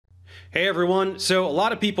Hey everyone, so a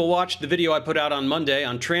lot of people watched the video I put out on Monday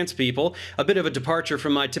on trans people, a bit of a departure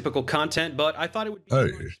from my typical content, but I thought it would be... Oh,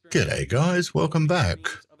 g'day guys, welcome back.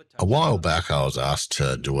 A while back I was asked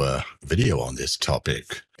to do a video on this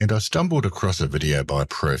topic, and I stumbled across a video by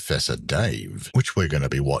Professor Dave, which we're going to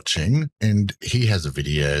be watching, and he has a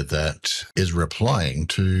video that is replying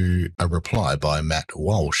to a reply by Matt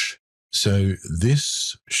Walsh. So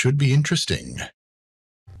this should be interesting.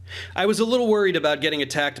 I was a little worried about getting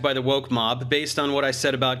attacked by the woke mob based on what I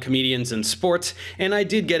said about comedians and sports, and I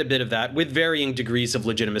did get a bit of that with varying degrees of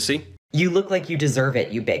legitimacy. You look like you deserve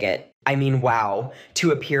it, you bigot. I mean, wow.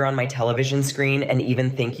 To appear on my television screen and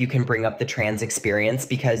even think you can bring up the trans experience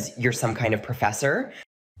because you're some kind of professor?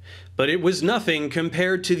 But it was nothing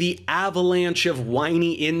compared to the avalanche of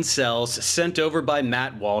whiny incels sent over by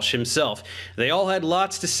Matt Walsh himself. They all had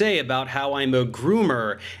lots to say about how I'm a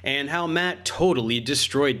groomer and how Matt totally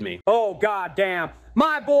destroyed me. Oh, goddamn.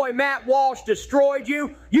 My boy Matt Walsh destroyed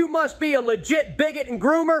you? You must be a legit bigot and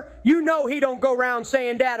groomer. You know he don't go around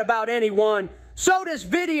saying that about anyone. So this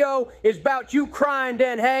video is about you crying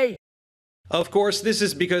then, hey? Of course, this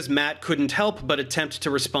is because Matt couldn't help but attempt to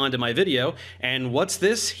respond to my video, and what's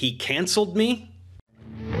this? He canceled me?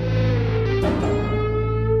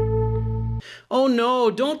 Oh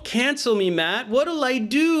no, don't cancel me, Matt. What'll I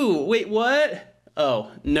do? Wait, what?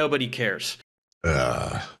 Oh, nobody cares.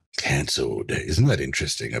 Cancelled. Isn't that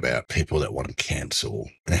interesting about people that want to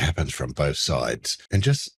cancel? And it happens from both sides. And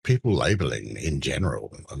just people labeling in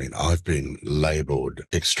general. I mean, I've been labeled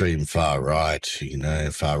extreme far right,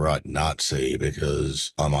 far right Nazi,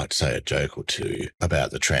 because I might say a joke or two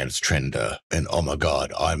about the transgender. And oh my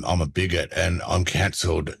God, I'm a bigot and I'm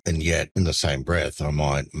cancelled. And yet in the same breath, I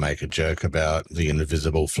might make a joke about the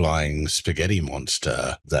invisible flying spaghetti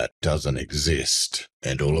monster that doesn't exist.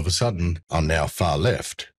 And all of a sudden, I'm now far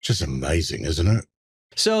left. Just amazing, isn't it?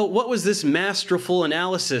 So what was this masterful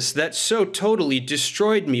analysis that so totally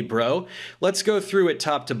destroyed me, bro? Let's go through it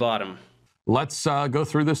top to bottom. Let's go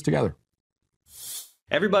through this together.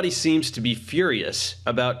 Everybody seems to be furious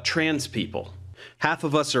about trans people. Half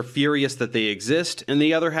of us are furious that they exist, and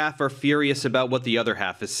the other half are furious about what the other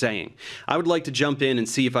half is saying. I would like to jump in and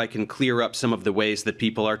see if I can clear up some of the ways that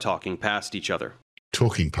people are talking past each other.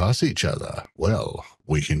 Talking past each other, well,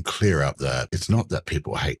 we can clear up that it's not that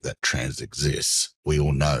people hate that trans exists. We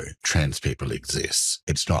all know trans people exist.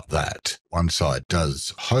 It's not that. One side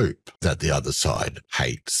does hope that the other side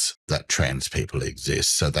hates that trans people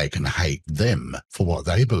exist so they can hate them for what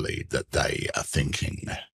they believe that they are thinking.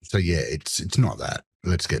 So yeah, it's not that.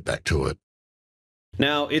 Let's get back to it.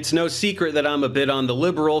 Now, it's no secret that I'm a bit on the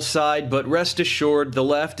liberal side, but rest assured the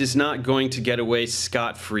left is not going to get away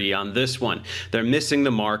scot-free on this one. They're missing the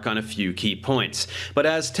mark on a few key points. But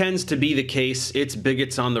as tends to be the case, it's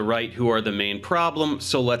bigots on the right who are the main problem,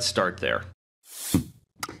 so let's start there.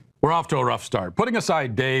 We're off to a rough start. Putting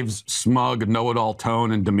aside Dave's smug, know-it-all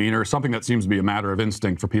tone and demeanor, something that seems to be a matter of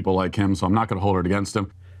instinct for people like him, so I'm not going to hold it against him.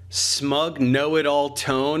 Smug, know-it-all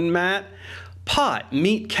tone, Matt? Pot,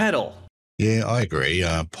 meat, kettle. Yeah, I agree.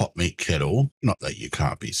 Pot, meat, kettle. Not that you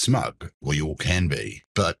can't be smug. Well, you all can be.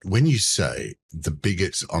 But when you say the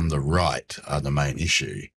bigots on the right are the main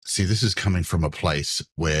issue, see, this is coming from a place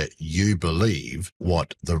where you believe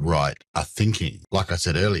what the right are thinking. Like I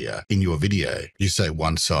said earlier, in your video, you say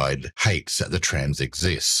one side hates that the trans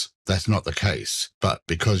exists. That's not the case. But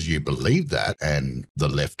because you believe that and the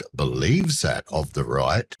left believes that of the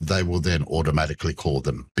right, they will then automatically call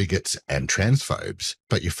them bigots and transphobes.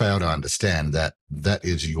 But you fail to understand that that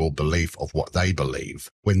is your belief of what they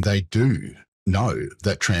believe when they do know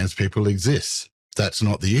that trans people exist. That's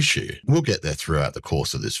not the issue. We'll get there throughout the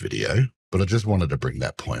course of this video, but I just wanted to bring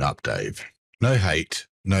that point up, Dave. No hate,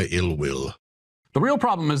 no ill will. The real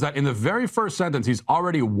problem is that in the very first sentence, he's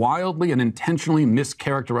already wildly and intentionally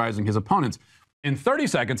mischaracterizing his opponents. In 30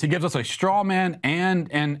 seconds, he gives us a straw man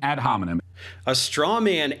and an ad hominem. A straw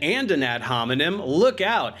man and an ad hominem? Look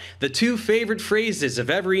out! The two favorite phrases of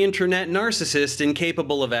every internet narcissist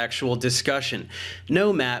incapable of actual discussion.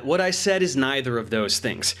 No, Matt, what I said is neither of those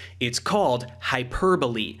things. It's called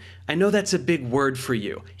hyperbole. I know that's a big word for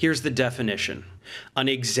you. Here's the definition. An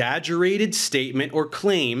exaggerated statement or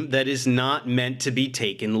claim that is not meant to be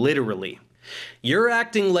taken literally. You're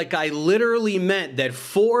acting like I literally meant that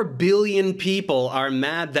 4 billion people are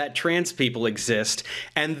mad that trans people exist,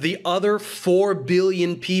 and the other 4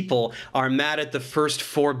 billion people are mad at the first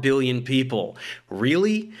 4 billion people.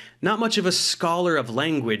 Really? Not much of a scholar of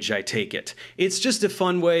language, I take it. It's just a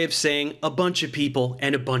fun way of saying a bunch of people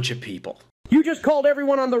and a bunch of people. You just called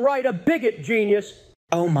everyone on the right a bigot, genius.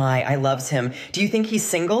 Oh my, I loves him. Do you think he's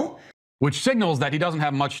single? Which signals that he doesn't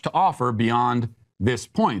have much to offer beyond this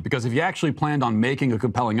point. Because if he actually planned on making a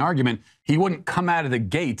compelling argument, he wouldn't come out of the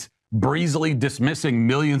gate breezily dismissing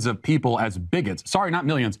millions of people as bigots. Sorry, not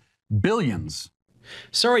millions, billions.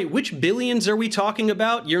 Sorry, which billions are we talking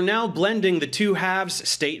about? You're now blending the two halves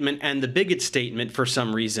statement and the bigot statement for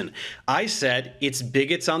some reason. I said it's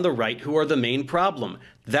bigots on the right who are the main problem.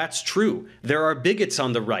 That's true. There are bigots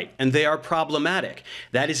on the right, and they are problematic.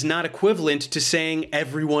 That is not equivalent to saying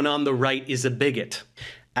everyone on the right is a bigot.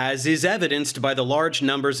 As is evidenced by the large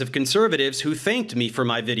numbers of conservatives who thanked me for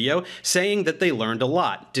my video, saying that they learned a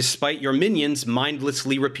lot, despite your minions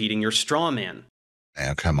mindlessly repeating your straw man.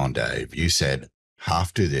 Now, come on, Dave. You said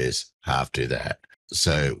half do this, half do that.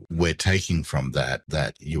 So we're taking from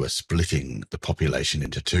that you are splitting the population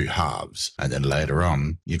into two halves. And then later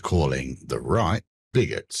on, you're calling the right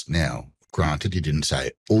bigots. Now, granted, you didn't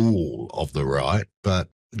say all of the right, but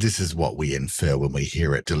this is what we infer when we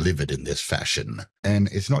hear it delivered in this fashion. And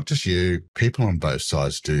it's not just you. People on both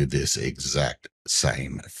sides do this exact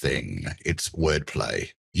same thing. It's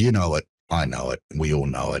wordplay. You know it. I know it. We all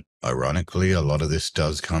know it. Ironically, a lot of this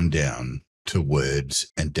does come down to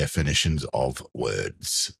words and definitions of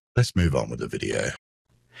words. Let's move on with the video.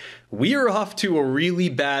 We're off to a really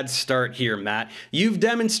bad start here, Matt. You've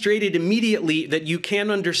demonstrated immediately that you can't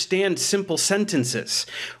understand simple sentences.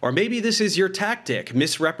 Or maybe this is your tactic,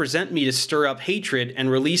 misrepresent me to stir up hatred and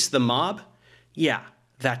release the mob? Yeah,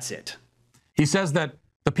 that's it. He says that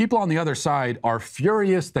the people on the other side are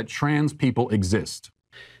furious that trans people exist.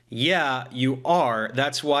 Yeah, you are.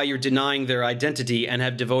 That's why you're denying their identity and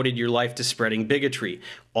have devoted your life to spreading bigotry.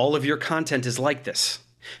 All of your content is like this.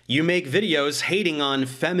 You make videos hating on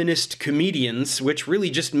feminist comedians, which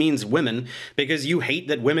really just means women, because you hate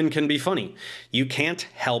that women can be funny. You can't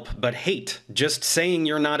help but hate. Just saying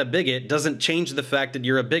you're not a bigot doesn't change the fact that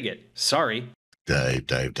you're a bigot. Sorry.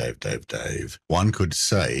 Dave. One could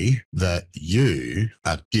say that you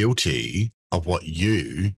are guilty of what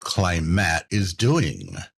you claim Matt is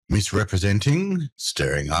doing. Misrepresenting,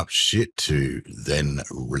 stirring up shit to then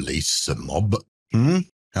release the mob. Come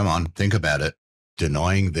on, think about it.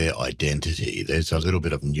 Denying their identity. There's a little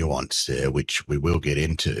bit of nuance there, which we will get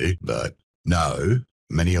into, but no,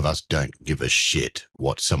 many of us don't give a shit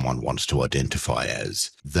what someone wants to identify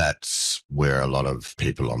as. That's where a lot of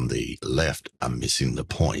people on the left are missing the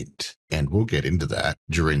point, and we'll get into that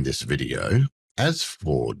during this video. As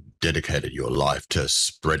for dedicated your life to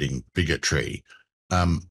spreading bigotry,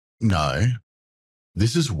 no,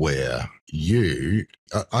 this is where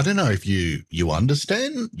I don't know if you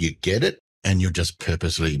understand, you get it, and you're just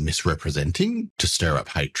purposely misrepresenting to stir up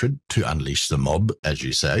hatred, to unleash the mob, as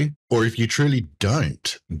you say, or if you truly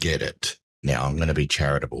don't get it. Now, I'm going to be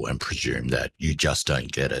charitable and presume that you just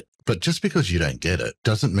don't get it. But just because you don't get it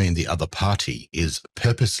doesn't mean the other party is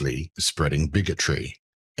purposely spreading bigotry.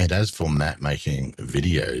 And as for Matt making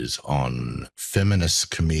videos on feminist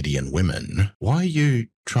comedian women, why are you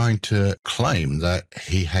trying to claim that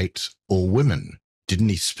he hates all women? Didn't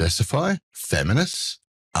he specify feminists?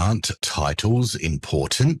 Aren't titles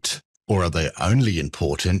important? Or are they only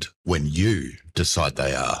important when you decide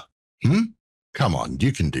they are? Come on,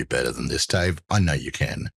 you can do better than this, Dave. I know you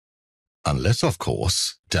can. Unless, of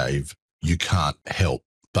course, Dave, you can't help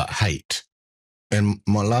but hate. And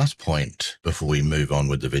my last point before we move on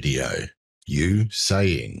with the video, you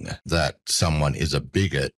saying that someone is a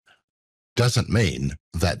bigot doesn't mean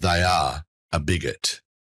that they are a bigot.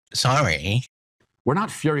 Sorry. We're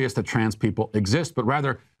not furious that trans people exist, but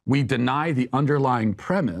rather we deny the underlying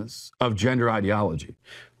premise of gender ideology.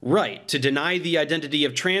 Right. To deny the identity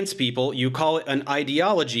of trans people, you call it an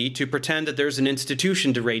ideology to pretend that there's an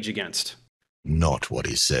institution to rage against. Not what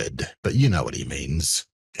he said, but you know what he means.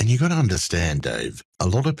 And you got to understand, Dave, a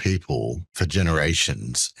lot of people for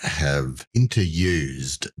generations have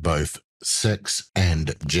interused both sex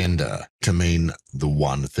and gender to mean the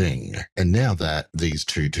one thing. And now that these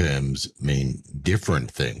two terms mean different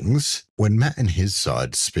things, when Matt and his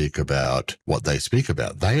side speak about what they speak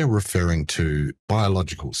about, they are referring to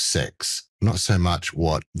biological sex, not so much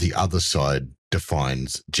what the other side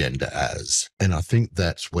defines gender as. And I think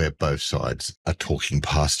that's where both sides are talking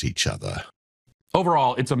past each other.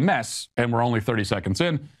 Overall, it's a mess, and we're only 30 seconds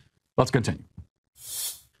in. Let's continue.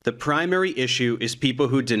 The primary issue is people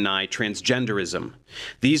who deny transgenderism.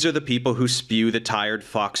 These are the people who spew the tired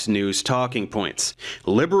Fox News talking points.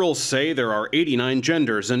 Liberals say there are 89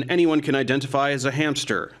 genders and anyone can identify as a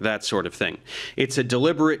hamster, that sort of thing. It's a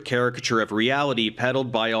deliberate caricature of reality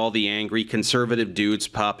peddled by all the angry conservative dudes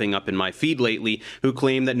popping up in my feed lately who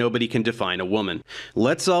claim that nobody can define a woman.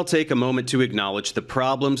 Let's all take a moment to acknowledge the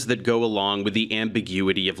problems that go along with the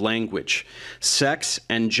ambiguity of language. Sex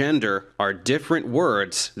and gender are different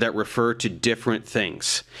words that refer to different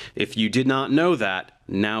things. If you did not know that,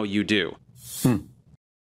 now you do.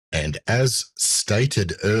 And as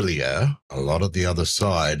stated earlier, a lot of the other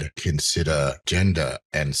side consider gender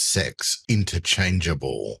and sex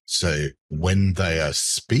interchangeable. So when they are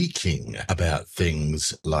speaking about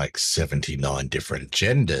things like 79 different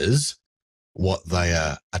genders, what they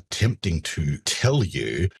are attempting to tell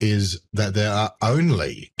you is that there are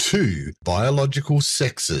only 2 biological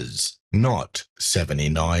sexes, not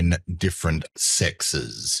 79 different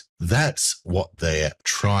sexes. That's what they're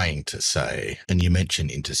trying to say. And you mention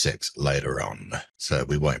intersex later on, so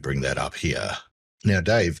we won't bring that up here. Now,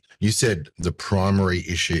 Dave, you said the primary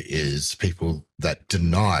issue is people that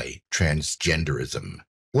deny transgenderism.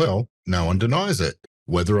 Well, no one denies it.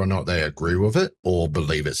 Whether or not they agree with it or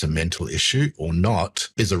believe it's a mental issue or not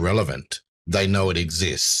is irrelevant. They know it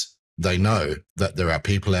exists. They know that there are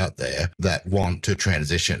people out there that want to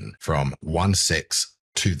transition from one sex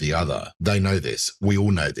to the other. They know this. We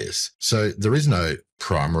all know this. So there is no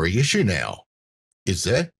primary issue now, is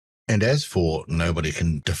there? And as for nobody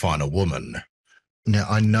can define a woman, now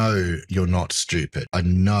I know you're not stupid. I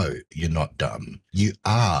know you're not dumb. You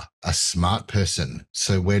are a smart person.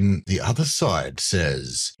 So when the other side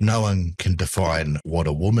says no one can define what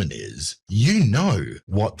a woman is, you know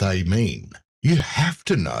what they mean. You have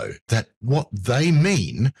to know that what they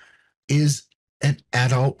mean is an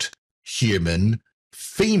adult human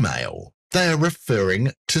female. They are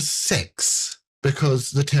referring to sex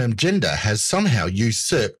because the term gender has somehow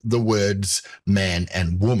usurped the words man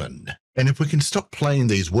and woman. And if we can stop playing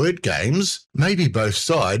these word games, maybe both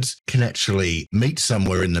sides can actually meet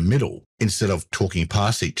somewhere in the middle instead of talking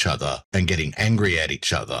past each other and getting angry at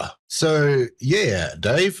each other. So, yeah,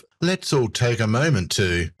 Dave, let's all take a moment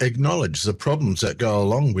to acknowledge the problems that go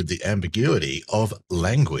along with the ambiguity of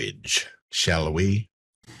language, shall we?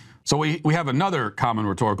 So we have another common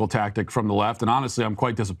rhetorical tactic from the left, and honestly, I'm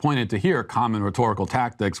quite disappointed to hear common rhetorical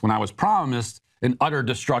tactics when I was promised an utter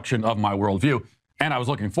destruction of my worldview, and I was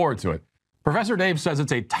looking forward to it. Professor Dave says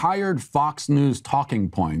it's a tired Fox News talking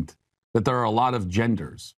point that there are a lot of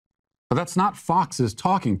genders. But that's not Fox's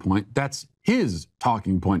talking point, that's his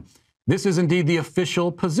talking point. This is indeed the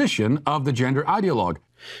official position of the gender ideologue.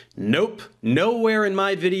 Nope, nowhere in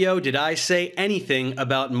my video did I say anything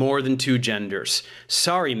about more than 2 genders.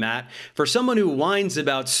 Sorry, Matt. For someone who whines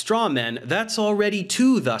about straw men, that's already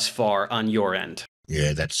 2 thus far on your end.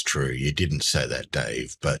 Yeah, that's true. You didn't say that,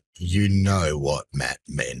 Dave, but you know what Matt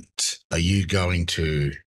meant. Are you going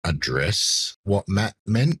to address what Matt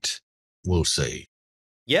meant? We'll see.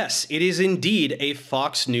 Yes, it is indeed a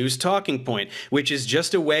Fox News talking point, which is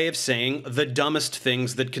just a way of saying the dumbest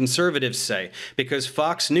things that conservatives say, because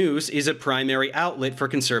Fox News is a primary outlet for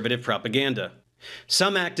conservative propaganda.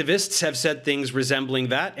 Some activists have said things resembling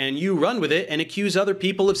that, and you run with it and accuse other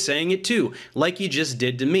people of saying it too, like you just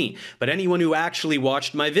did to me. But anyone who actually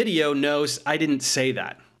watched my video knows I didn't say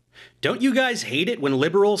that. Don't you guys hate it when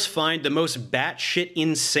liberals find the most batshit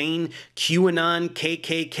insane QAnon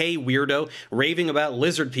KKK weirdo raving about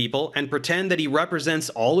lizard people and pretend that he represents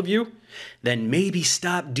all of you? Then maybe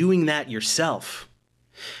stop doing that yourself.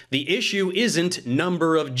 The issue isn't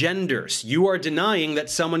number of genders. You are denying that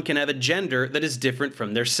someone can have a gender that is different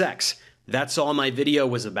from their sex. That's all my video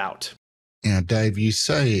was about. Now, Dave, you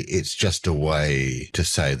say it's just a way to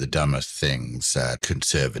say the dumbest things that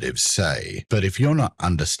conservatives say. But if you're not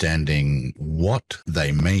understanding what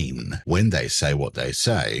they mean when they say what they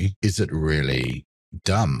say, is it really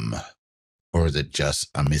dumb? Or is it just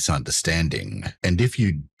a misunderstanding? And if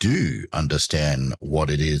you do understand what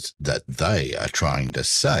it is that they are trying to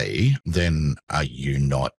say, then are you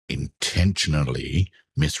not intentionally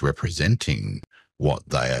misrepresenting what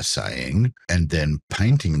they are saying and then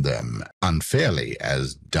painting them unfairly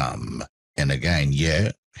as dumb? And again,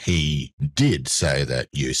 yeah, he did say that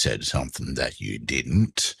you said something that you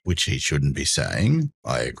didn't, which he shouldn't be saying.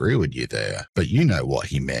 I agree with you there. But you know what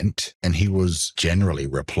he meant. And he was generally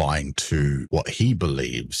replying to what he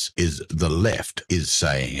believes is the left is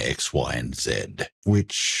saying X, Y, and Z,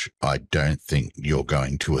 which I don't think you're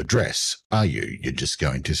going to address, are you? You're just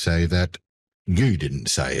going to say that you didn't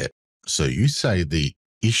say it. So you say the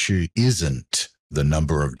issue isn't the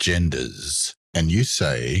number of genders, and you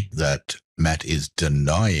say that Matt is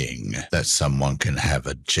denying that someone can have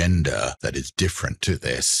a gender that is different to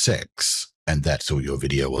their sex, and that's all your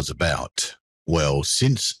video was about. Well,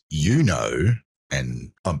 since you know,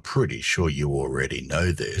 and I'm pretty sure you already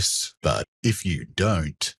know this, but if you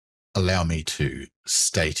don't, allow me to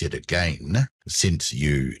state it again, since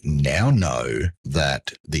you now know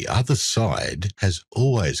that the other side has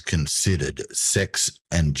always considered sex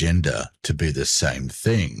and gender to be the same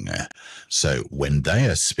thing. So when they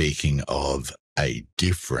are speaking of a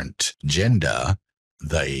different gender,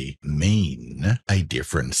 they mean a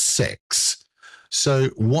different sex. So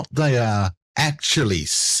what they are actually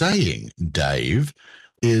saying, Dave,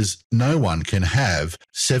 is no one can have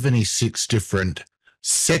 76 different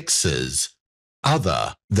sexes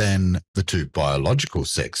other than the two biological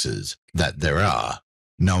sexes that there are.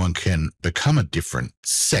 No one can become a different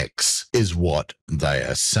sex, is what they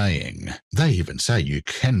are saying. They even say you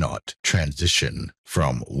cannot transition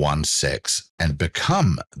from one sex and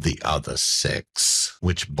become the other sex,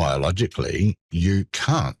 which biologically you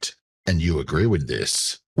can't. And you agree with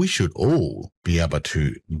this. We should all be able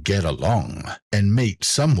to get along and meet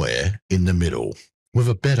somewhere in the middle with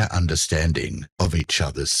a better understanding of each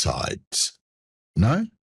other's sides. No?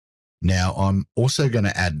 Now, I'm also going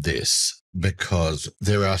to add this because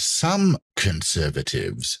there are some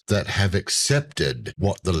conservatives that have accepted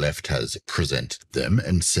what the left has presented them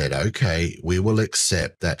and said, okay, we will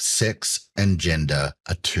accept that sex and gender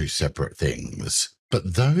are two separate things.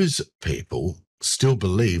 But those people still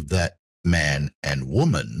believe that man and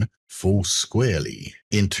woman fall squarely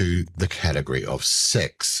into the category of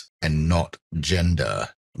sex and not gender.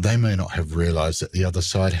 They may not have realized that the other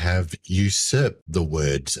side have usurped the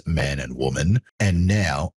words man and woman, and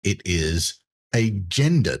now it is a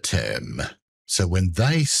gender term. So when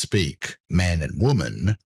they speak man and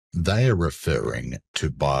woman, they are referring to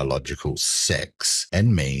biological sex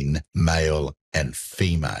and mean male and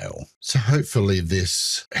female. So hopefully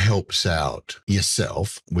this helps out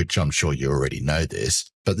yourself, which I'm sure you already know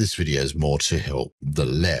this, but this video is more to help the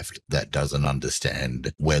left that doesn't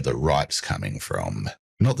understand where the right's coming from.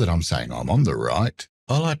 Not that I'm saying I'm on the right.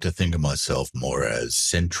 I like to think of myself more as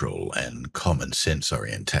central and common sense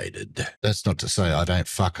orientated. That's not to say I don't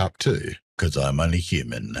fuck up too, because I'm only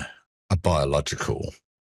human, a biological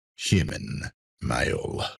human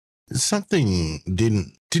male. Something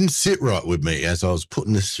didn't sit right with me as I was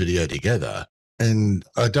putting this video together. And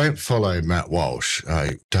I don't follow Matt Walsh.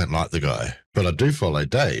 I don't like the guy. But I do follow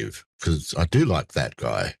Dave because I do like that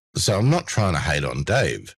guy. So I'm not trying to hate on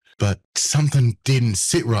Dave. But something didn't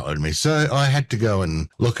sit right with me. So I had to go and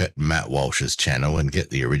look at Matt Walsh's channel and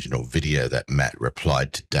get the original video that Matt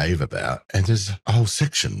replied to Dave about. And there's a whole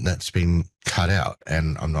section that's been cut out.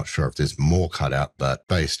 And I'm not sure if there's more cut out, but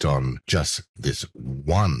based on just this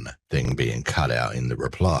one thing being cut out in the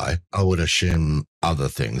reply, I would assume other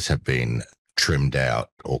things have been trimmed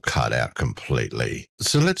out or cut out completely.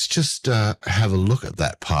 So let's just have a look at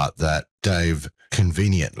that part that Dave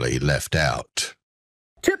conveniently left out.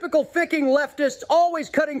 Typical ficking leftists, always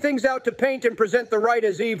cutting things out to paint and present the right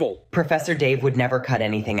as evil. Professor Dave would never cut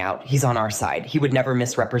anything out. He's on our side. He would never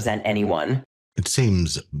misrepresent anyone. It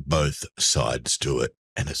seems both sides do it,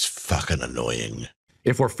 and it's fucking annoying.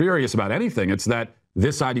 If we're furious about anything, it's that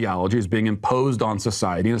this ideology is being imposed on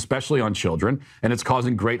society, and especially on children, and it's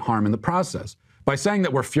causing great harm in the process. By saying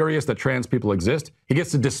that we're furious that trans people exist, he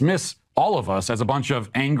gets to dismiss all of us as a bunch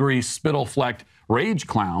of angry, spittle-flecked rage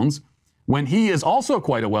clowns, when he is also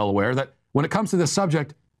quite well aware that when it comes to this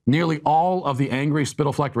subject, nearly all of the angry,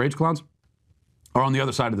 spittle-flecked rage clowns are on the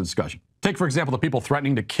other side of the discussion. Take, for example, the people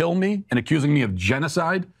threatening to kill me and accusing me of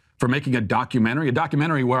genocide for making a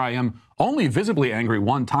documentary where I am only visibly angry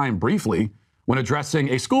one time briefly when addressing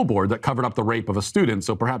a school board that covered up the rape of a student,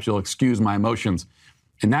 so perhaps you'll excuse my emotions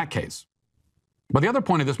in that case. But the other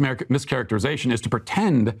point of this mischaracterization is to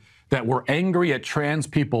pretend that we're angry at trans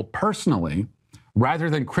people personally rather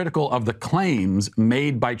than critical of the claims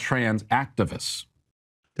made by trans activists.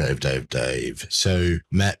 Dave. So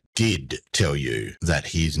Matt did tell you that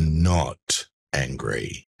he's not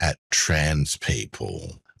angry at trans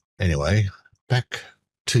people. Anyway, back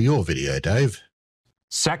to your video, Dave.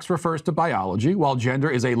 Sex refers to biology, while gender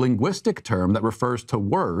is a linguistic term that refers to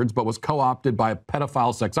words, but was co-opted by a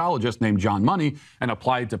pedophile sexologist named John Money and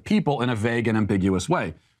applied to people in a vague and ambiguous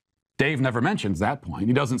way. Dave never mentions that point.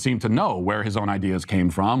 He doesn't seem to know where his own ideas came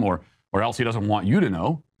from, or else he doesn't want you to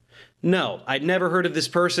know. No, I'd never heard of this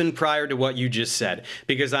person prior to what you just said,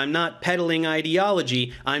 because I'm not peddling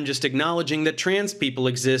ideology, I'm just acknowledging that trans people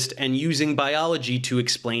exist and using biology to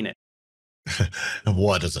explain it. And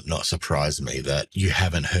why does it not surprise me that you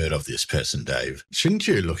haven't heard of this person, Dave? Shouldn't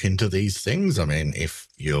you look into these things? I mean, if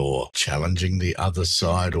you're challenging the other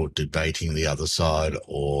side or debating the other side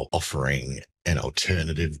or offering an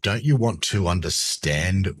alternative, don't you want to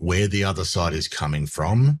understand where the other side is coming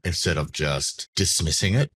from instead of just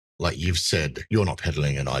dismissing it? like you've said, you're not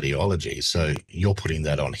peddling an ideology, so you're putting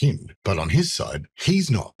that on him. But on his side, he's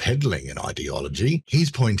not peddling an ideology.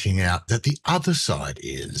 He's pointing out that the other side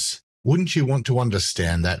is. Wouldn't you want to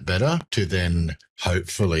understand that better to then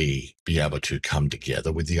hopefully be able to come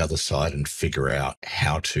together with the other side and figure out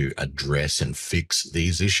how to address and fix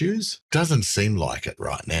these issues? Doesn't seem like it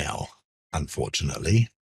right now, unfortunately.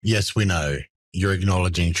 Yes, we know you're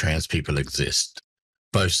acknowledging trans people exist.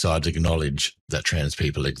 Both sides acknowledge that trans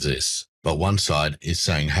people exist. But one side is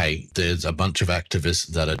saying, hey, there's a bunch of activists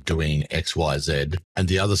that are doing X, Y, Z, and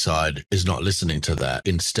the other side is not listening to that.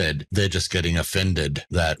 Instead, they're just getting offended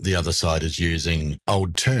that the other side is using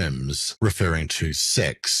old terms referring to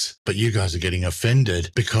sex. But you guys are getting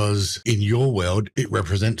offended because in your world, it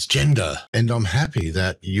represents gender. And I'm happy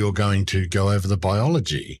that you're going to go over the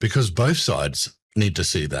biology because both sides need to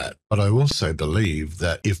see that. But I also believe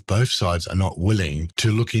that if both sides are not willing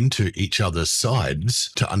to look into each other's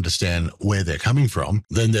sides to understand where they're coming from,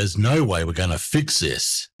 then there's no way we're going to fix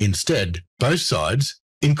this. Instead, both sides,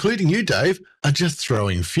 including you, Dave, are just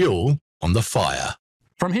throwing fuel on the fire.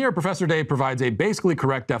 From here, Professor Dave provides a basically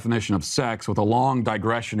correct definition of sex with a long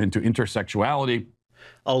digression into intersexuality.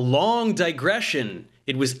 A long digression.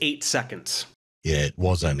 It was 8 seconds. Yeah, it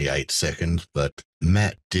was only 8 seconds, but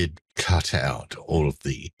Matt did cut out all of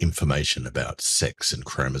the information about sex and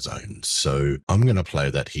chromosomes. So I'm going to play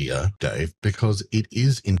that here, Dave, because it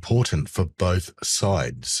is important for both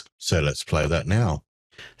sides. So let's play that now.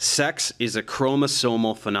 Sex is a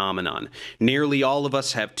chromosomal phenomenon. Nearly all of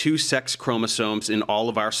us have 2 sex chromosomes in all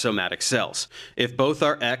of our somatic cells. If both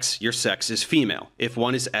are X, your sex is female. If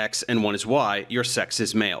one is X and one is Y, your sex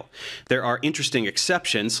is male. There are interesting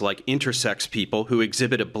exceptions, like intersex people who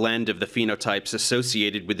exhibit a blend of the phenotypes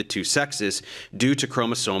associated with the 2 sexes due to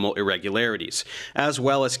chromosomal irregularities, as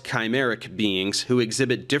well as chimeric beings who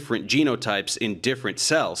exhibit different genotypes in different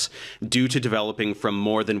cells due to developing from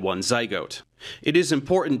more than one zygote. It is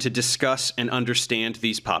important to discuss and understand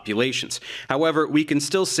these populations. However, we can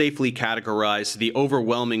still safely categorize the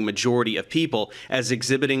overwhelming majority of people as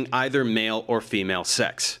exhibiting either male or female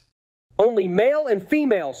sex. Only male and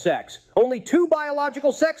female sex. Only 2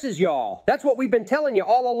 biological sexes, y'all. That's what we've been telling you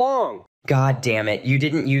all along. God damn it, you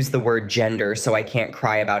didn't use the word gender, so I can't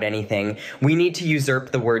cry about anything. We need to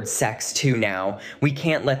usurp the word sex too now. We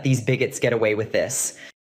can't let these bigots get away with this.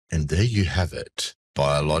 And there you have it.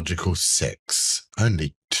 Biological sex.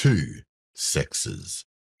 Only 2 sexes,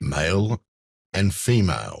 male and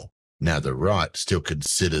female. Now the right still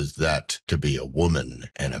considers that to be a woman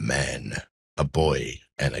and a man, a boy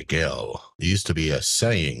and a girl. There used to be a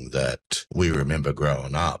saying that we remember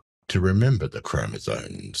growing up to remember the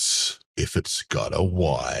chromosomes. If it's got a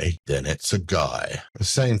Y, then it's a guy. The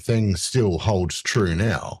same thing still holds true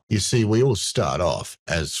now. You see, we all start off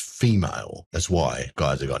as female. That's why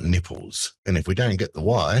guys have got nipples. And if we don't get the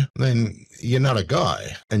Y, then you're not a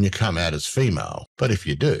guy and you come out as female. But if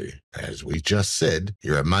you do, as we just said,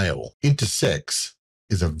 you're a male. Intersex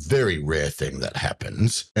is a very rare thing that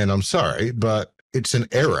happens. And I'm sorry, but it's an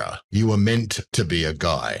error. You were meant to be a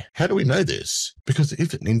guy. How do we know this? Because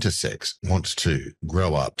if an intersex wants to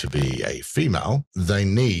grow up to be a female, they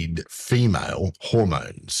need female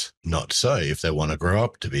hormones. Not so if they want to grow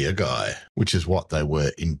up to be a guy, which is what they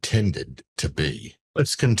were intended to be.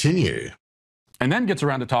 Let's continue. And then gets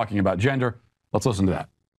around to talking about gender. Let's listen to that.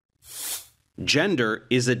 Gender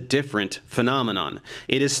is a different phenomenon.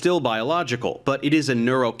 It is still biological, but it is a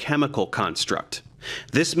neurochemical construct.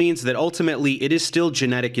 This means that ultimately it is still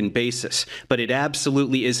genetic in basis, but it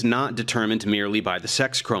absolutely is not determined merely by the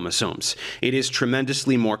sex chromosomes. It is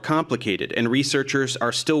tremendously more complicated, and researchers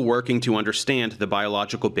are still working to understand the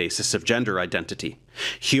biological basis of gender identity.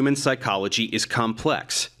 Human psychology is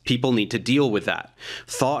complex. People need to deal with that.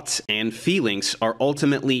 Thoughts and feelings are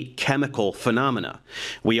ultimately chemical phenomena.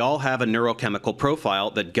 We all have a neurochemical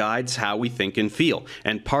profile that guides how we think and feel,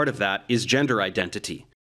 and part of that is gender identity.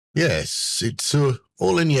 Yes, it's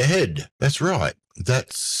all in your head. That's right.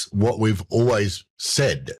 That's what we've always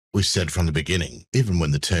said. We said from the beginning, even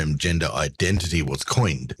when the term gender identity was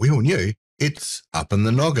coined, we all knew it's up in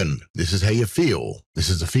the noggin. This is how you feel. This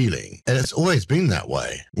is a feeling. And it's always been that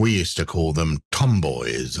way. We used to call them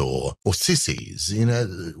tomboys or sissies. You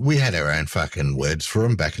know, we had our own fucking words for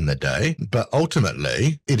them back in the day. But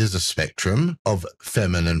ultimately, it is a spectrum of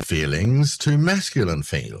feminine feelings to masculine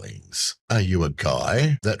feelings. Are you a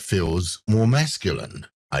guy that feels more masculine?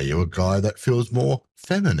 Are you a guy that feels more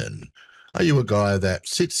feminine? Are you a guy that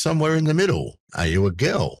sits somewhere in the middle? Are you a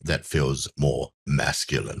girl that feels more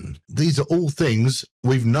masculine? These are all things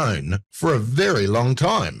we've known for a very long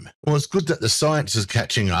time. Well, it's good that the science is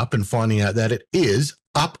catching up and finding out that it is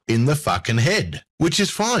up in the fucking head, which is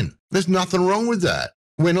fine. There's nothing wrong with that.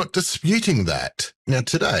 We're not disputing that. Now,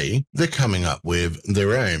 today, they're coming up with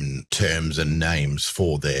their own terms and names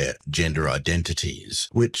for their gender identities,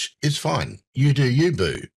 which is fine. You do you,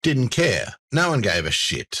 boo. Didn't care. No one gave a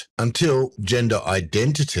shit until gender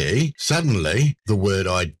identity, suddenly the word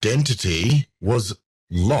identity was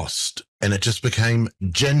lost and it just became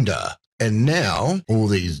gender. And now all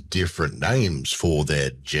these different names for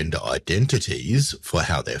their gender identities, for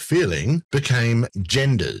how they're feeling, became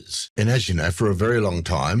genders. And as you know, for a very long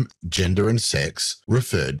time, gender and sex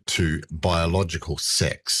referred to biological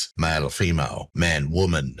sex, male or female, man,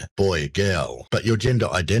 woman, boy, girl. But your gender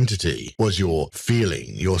identity was your feeling,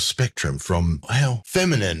 your spectrum from how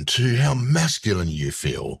feminine to how masculine you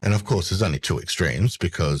feel. And of course, there's only two extremes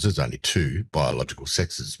because there's only two biological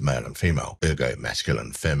sexes, male and female, ergo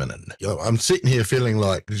masculine, feminine. I'm sitting here feeling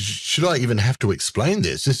like, should I even have to explain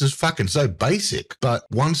this? This is fucking so basic. But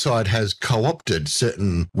one side has co-opted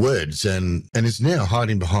certain words and is now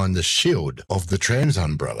hiding behind the shield of the trans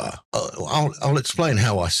umbrella. I'll explain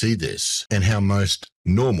how I see this and how most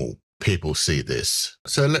normal people see this.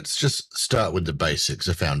 So let's just start with the basics,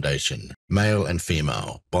 the foundation. Male and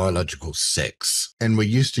female, biological sex. And we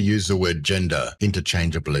used to use the word gender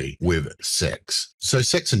interchangeably with sex. So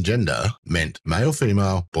sex and gender meant male,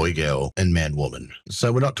 female, boy, girl, and man, woman.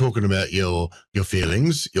 So we're not talking about your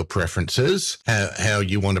feelings, your preferences, how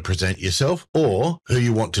you want to present yourself, or who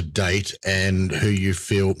you want to date and who you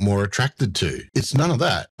feel more attracted to. It's none of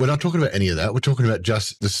that. We're not talking about any of that. We're talking about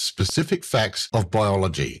just the specific facts of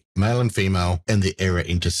biology. Male and female, and the era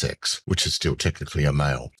intersex, which is still technically a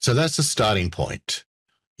male. So that's the starting point.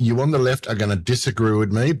 You on the left are going to disagree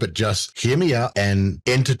with me, but just hear me out and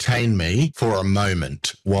entertain me for a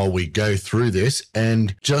moment while we go through this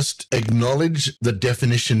and just acknowledge the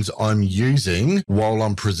definitions I'm using while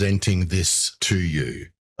I'm presenting this to you.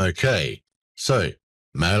 Okay, so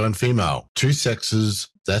male and female, two sexes,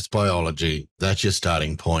 that's biology, that's your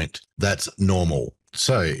starting point, that's normal.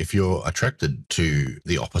 So if you're attracted to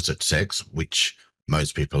the opposite sex, which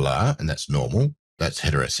most people are, and that's normal, that's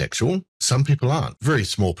heterosexual. Some people aren't. Very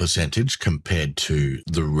small percentage compared to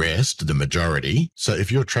the rest, the majority. So if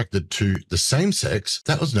you're attracted to the same sex,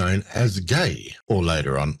 that was known as gay, or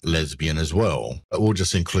later on lesbian as well. But we'll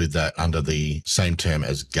just include that under the same term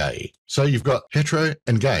as gay. So you've got hetero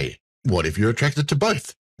and gay. What if you're attracted to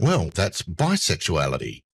both? Well, that's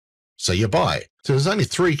bisexuality. So you're bi. So there's only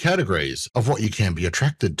three categories of what you can be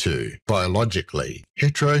attracted to biologically: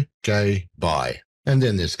 hetero, gay, bi. And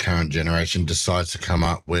then this current generation decides to come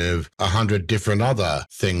up with 100 different other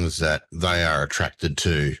things that they are attracted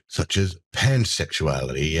to, such as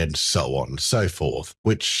pansexuality and so on and so forth,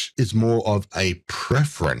 which is more of a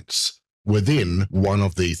preference within one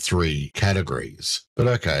of the three categories. But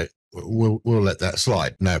okay, we'll let that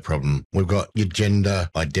slide. No problem. We've got your gender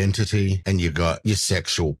identity and you've got your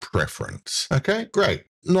sexual preference. Okay, great.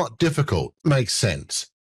 Not difficult. Makes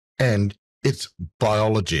sense. And it's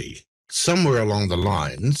biology. Somewhere along the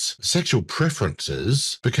lines, sexual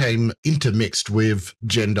preferences became intermixed with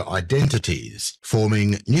gender identities,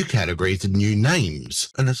 forming new categories and new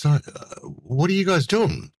names. And it's like, what are you guys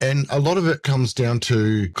doing? And a lot of it comes down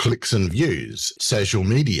to clicks and views, social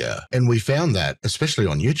media. And we found that, especially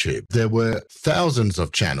on YouTube, there were thousands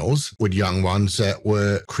of channels with young ones that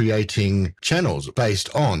were creating channels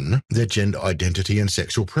based on their gender identity and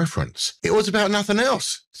sexual preference. It was about nothing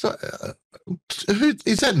else. So,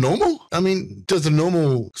 is that normal? I mean, does a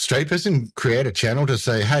normal straight person create a channel to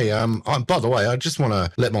say, hey, by the way, I just want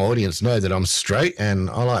to let my audience know that I'm straight and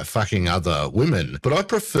I like fucking other women, but I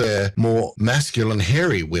prefer more masculine,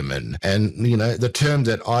 hairy women. And, you know, the term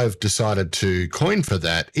that I've decided to coin for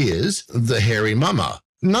that is the hairy mama.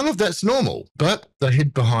 None of that's normal, but they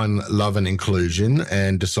hid behind love and inclusion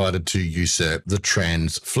and decided to usurp the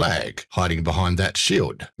trans flag, hiding behind that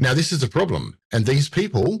shield. Now, this is a problem. And these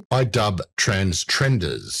people I dub trans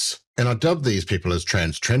trenders. And I dub these people as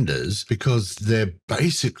trans trenders because they're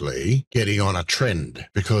basically getting on a trend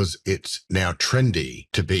because it's now trendy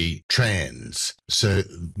to be trans. So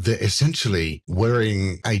they're essentially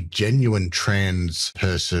wearing a genuine trans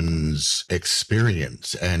person's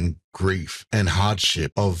experience and grief and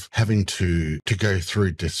hardship of having to go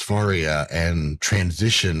through dysphoria and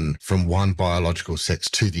transition from one biological sex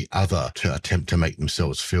to the other to attempt to make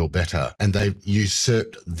themselves feel better. And they've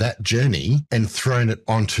usurped that journey and thrown it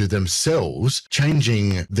onto themselves,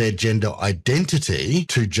 changing their gender identity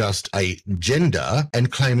to just a gender and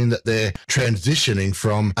claiming that they're transitioning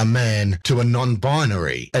from a man to a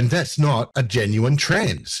non-binary. And that's not a genuine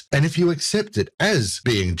trans. And if you accept it as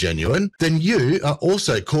being genuine, then you are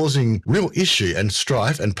also causing causing real issue and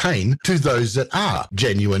strife and pain to those that are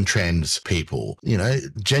genuine trans people, you know,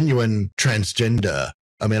 genuine transgender.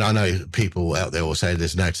 I mean, I know people out there will say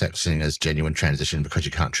there's no such thing as genuine transition because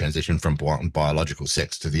you can't transition from one biological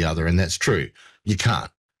sex to the other, and that's true. You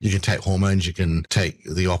can't. You can take hormones, you can take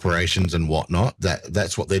the operations and whatnot.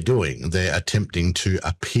 That's what they're doing. They're attempting to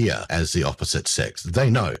appear as the opposite sex. They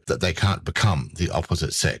know that they can't become the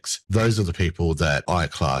opposite sex. Those are the people that I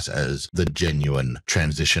class as the genuine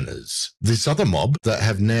transitioners. This other mob that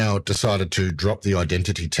have now decided to drop the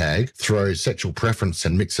identity tag, throw sexual preference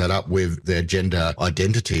and mix that up with their gender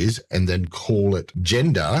identities and then call it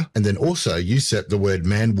gender, and then also usurp the word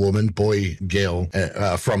man, woman, boy, girl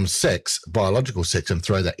from sex, biological sex, and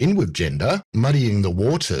throw that in with gender, muddying the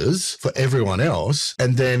waters for everyone else,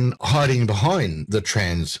 and then hiding behind the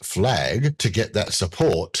trans flag to get that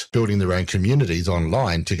support, building their own communities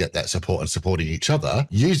online to get that support and supporting each other,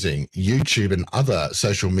 using YouTube and other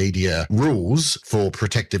social media rules for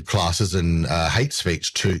protective classes and hate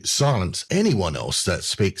speech to silence anyone else that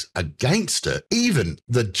speaks against it. Even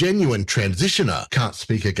the genuine transitioner can't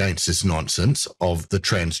speak against this nonsense of the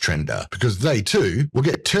trans trender, because they too will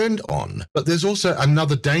get turned on. But there's also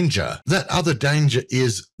another danger. That other danger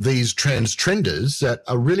is these trans trenders that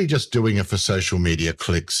are really just doing it for social media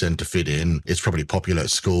clicks and to fit in. It's probably popular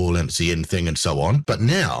at school and it's the in thing and so on. But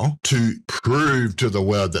now, to prove to the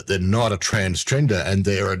world that they're not a trans trender and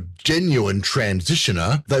they're a genuine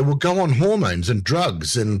transitioner, they will go on hormones and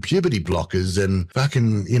drugs and puberty blockers and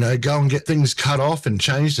fucking, you know, go and get things cut off and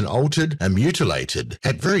changed and altered and mutilated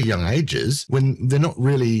at very young ages when they're not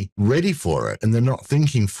really ready for it and they're not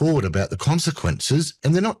thinking forward about the consequences,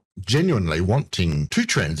 and they're not genuinely wanting to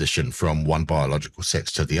transition from one biological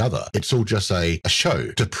sex to the other. It's all just a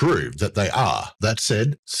show to prove that they are. That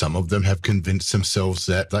said, some of them have convinced themselves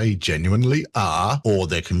that they genuinely are, or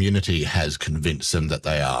their community has convinced them that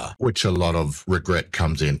they are, which a lot of regret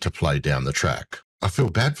comes in to play down the track. I feel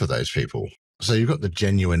bad for those people. So you've got the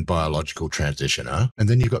genuine biological transitioner, and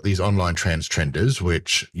then you've got these online trans trenders,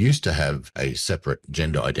 which used to have a separate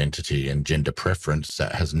gender identity and gender preference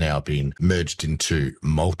that has now been merged into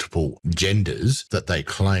multiple genders that they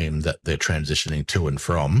claim that they're transitioning to and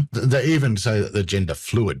from. They even say that they're gender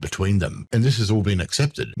fluid between them, and this has all been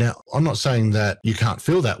accepted. Now, I'm not saying that you can't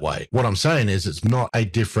feel that way. What I'm saying is it's not a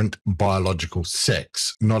different biological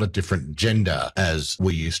sex, not a different gender, as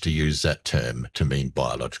we used to use that term to mean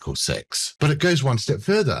biological sex. But it goes one step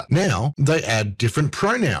further. Now they add different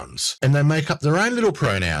pronouns and they make up their own little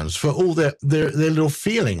pronouns for all their little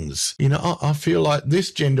feelings. You know, I feel like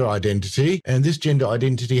this gender identity and this gender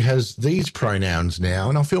identity has these pronouns now,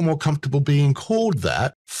 and I feel more comfortable being called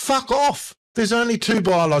that. Fuck off. There's only two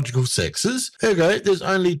biological sexes. Ergo, there's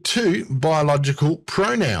only two biological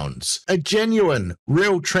pronouns. A genuine,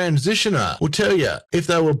 real transitioner will tell you if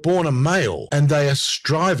they were born a male and they are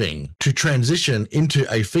striving to transition into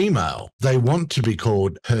a female, they want to be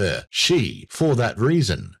called her, she, for that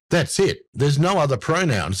reason. That's it. There's no other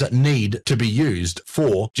pronouns that need to be used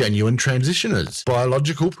for genuine transitioners.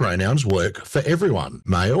 Biological pronouns work for everyone.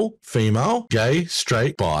 Male, female, gay,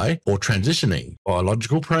 straight, bi, or transitioning.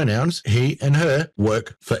 Biological pronouns, he and her,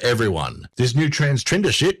 work for everyone. This new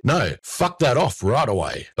transgender shit, no, fuck that off right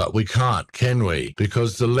away. But we can't, can we?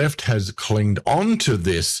 Because the left has clinged onto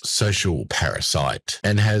this social parasite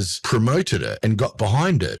and has promoted it and got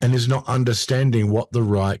behind it and is not understanding what the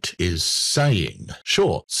right is saying.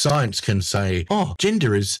 Sure, science can say, oh,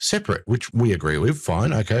 gender is separate, which we agree with.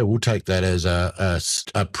 Fine. Okay, we'll take that as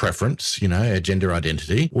a preference, you know, a gender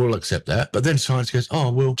identity. We'll accept that. But then science goes,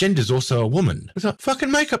 oh, well, gender's also a woman. It's like, fucking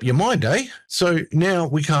make up your mind, eh? So now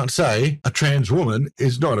we can't say a trans woman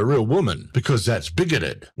is not a real woman because that's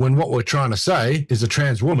bigoted. When what we're trying to say is a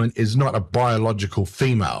trans woman is not a biological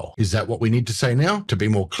female. Is that what we need to say now to be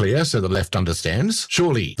more clear so the left understands?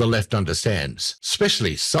 Surely the left understands,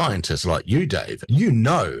 especially scientists like you, Dave. You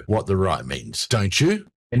know what the right means, don't you?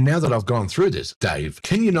 And now that I've gone through this, Dave,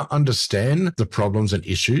 can you not understand the problems and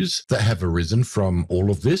issues that have arisen from all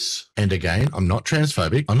of this? And again, I'm not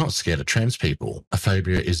transphobic. I'm not scared of trans people. A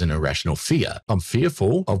phobia is an irrational fear. I'm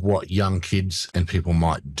fearful of what young kids and people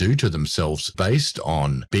might do to themselves based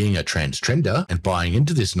on being a trans-trender and buying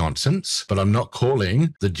into this nonsense, but I'm not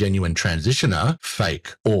calling the genuine transitioner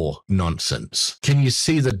fake or nonsense. Can you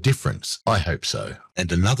see the difference? I hope so. And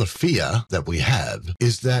another fear that we have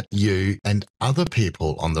is that you and other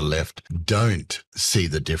people on the left don't see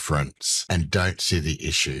the difference and don't see the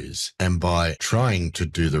issues. And by trying to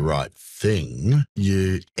do the right thing,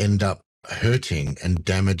 you end up hurting and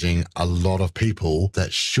damaging a lot of people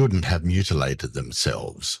that shouldn't have mutilated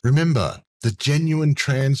themselves. Remember, the genuine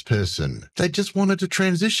trans person. They just wanted to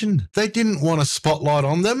transition. They didn't want a spotlight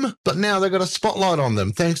on them, but now they've got a spotlight on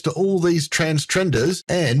them thanks to all these trans trenders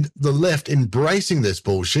and the left embracing this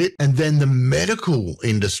bullshit, and then the medical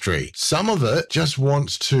industry. Some of it just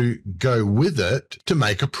wants to go with it to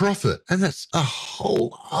make a profit, and that's a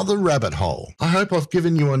whole other rabbit hole. I hope I've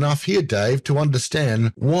given you enough here, Dave, to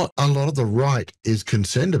understand what a lot of the right is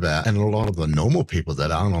concerned about, and a lot of the normal people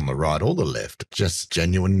that aren't on the right or the left, just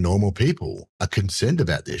genuine normal people, are concerned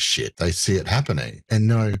about this shit. They see it happening. And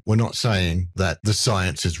no, we're not saying that the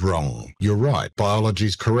science is wrong. You're right.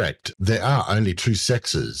 Biology's correct. There are only two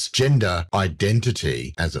sexes. Gender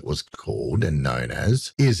identity, as it was called and known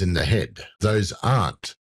as, is in the head. Those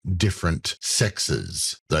aren't different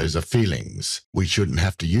sexes. Those are feelings. We shouldn't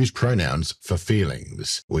have to use pronouns for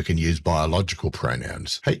feelings. We can use biological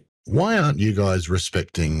pronouns. Hey, why aren't you guys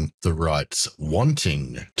respecting the rights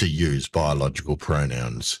wanting to use biological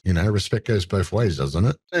pronouns? You know, respect goes both ways, doesn't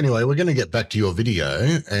it? Anyway, we're going to get back to your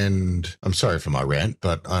video, and I'm sorry for my rant,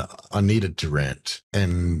 but I needed to rant.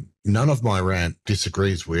 And none of my rant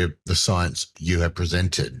disagrees with the science you have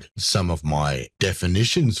presented. Some of my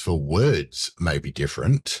definitions for words may be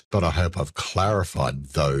different, but I hope I've clarified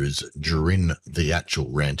those during the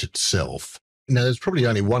actual rant itself. Now, there's probably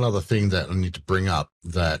only one other thing that I need to bring up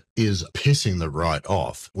that is pissing the right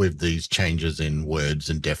off with these changes in words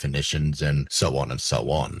and definitions and so on and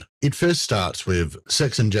so on. It first starts with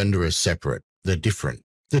sex and gender is separate. They're different.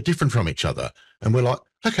 They're different from each other. And we're like,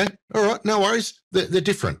 okay, all right, no worries. They're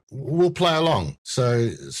different. We'll play along.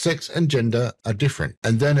 So sex and gender are different.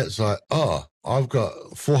 And then it's like, oh, I've got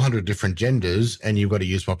 400 different genders and you've got to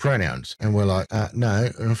use my pronouns. And we're like, no,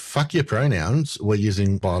 fuck your pronouns. We're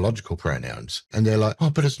using biological pronouns. And they're like,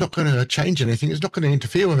 oh, but it's not going to change anything. It's not going to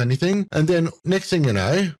interfere with anything. And then next thing you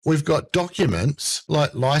know, we've got documents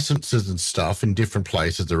like licenses and stuff in different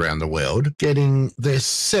places around the world getting their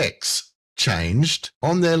sex changed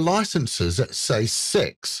on their licenses that say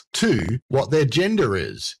sex to what their gender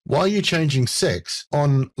is. Why are you changing sex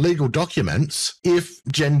on legal documents if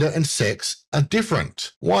gender and sex are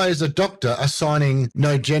different? Why is a doctor assigning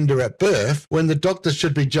no gender at birth when the doctor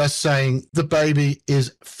should be just saying the baby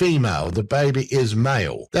is female, the baby is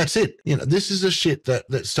male? That's it. You know, this is a shit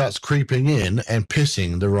that starts creeping in and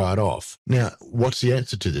pissing the right off. Now, what's the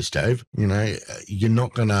answer to this, Dave? You know, you're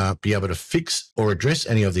not going to be able to fix or address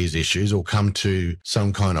any of these issues or come to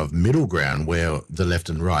some kind of middle ground where the left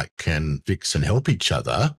and right can fix and help each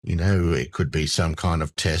other. You know, it could be some kind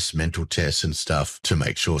of test, mental tests and stuff to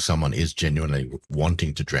make sure someone is genuinely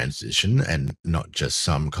wanting to transition and not just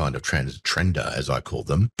some kind of trender, as I call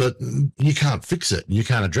them. But you can't fix it. You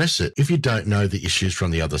can't address it if you don't know the issues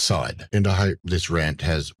from the other side. And I hope this rant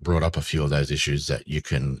has brought up a few of those issues that you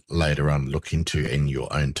can later on look into in your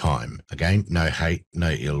own time. Again, no hate,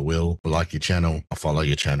 no ill will. I like your channel. I follow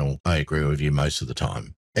your channel. I agree with you most of the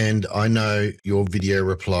time. And I know your video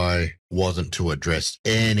reply wasn't to address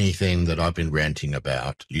anything that I've been ranting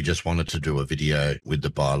about. You just wanted to do a video with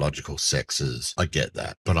the biological sexes. I get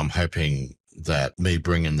that. But I'm hoping that me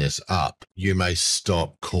bringing this up, you may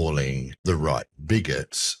stop calling the right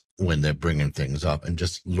bigots when they're bringing things up and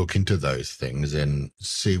just look into those things and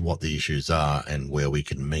see what the issues are and where we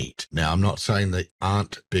can meet. Now, I'm not saying there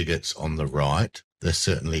aren't bigots on the right. There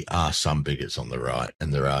certainly are some bigots on the right,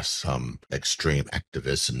 and there are some extreme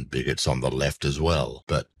activists and bigots on the left as well.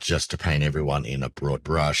 But just to paint everyone in a broad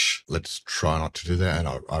brush, let's try not to do that.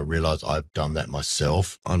 And I realize I've done that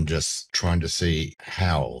myself. I'm just trying to see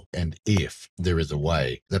how and if there is a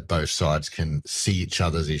way that both sides can see each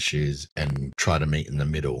other's issues and try to meet in the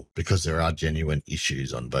middle, because there are genuine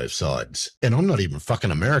issues on both sides. And I'm not even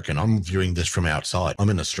fucking American. I'm viewing this from outside.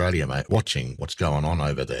 I'm in Australia, mate, watching what's going on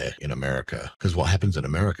over there in America. Because what happens in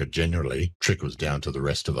America generally trickles down to the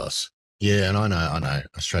rest of us. Yeah, and I know.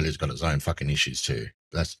 Australia's got its own fucking issues too.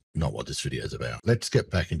 That's not what this video is about. Let's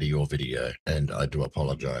get back into your video, and I do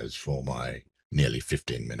apologize for my nearly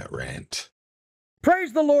 15-minute rant.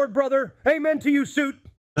 Praise the Lord, brother. Amen to you, Suit.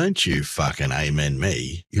 Don't you fucking amen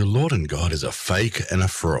me. Your Lord and God is a fake and a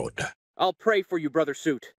fraud. I'll pray for you, brother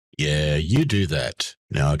Suit. Yeah, you do that.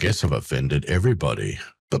 Now, I guess I've offended everybody.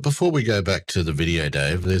 But before we go back to the video,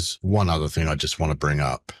 Dave, there's one other thing I just want to bring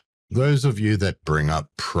up. Those of you that bring up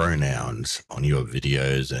pronouns on your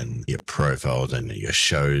videos and your profiles and your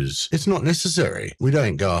shows, it's not necessary. We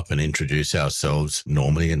don't go up and introduce ourselves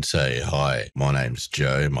normally and say, hi, my name's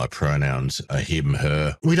Joe, my pronouns are him,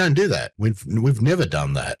 her. We don't do that. We've never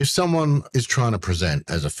done that. If someone is trying to present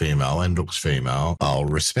as a female and looks female, I'll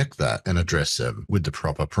respect that and address them with the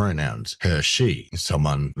proper pronouns. Her, she. If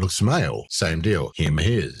someone looks male, same deal. Him,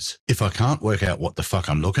 his. If I can't work out what the fuck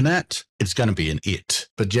I'm looking at, it's going to be an it.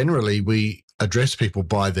 But generally, generally we address people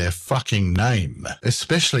by their fucking name,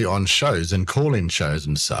 especially on shows and call-in shows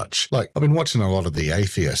and such. Like, I've been watching a lot of the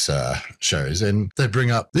atheist shows, and they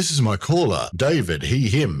bring up, this is my caller, David, he,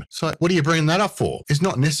 him. It's like, what are you bringing that up for? It's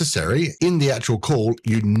not necessary. In the actual call,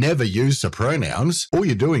 you never use the pronouns. All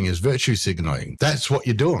you're doing is virtue signaling. That's what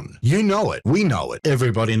you're doing. You know it. We know it.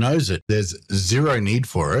 Everybody knows it. There's zero need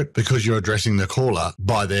for it because you're addressing the caller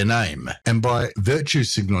by their name. And by virtue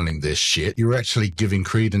signaling this shit, you're actually giving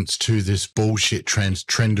credence to this bullshit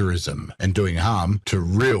transtenderism and doing harm to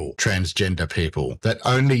real transgender people that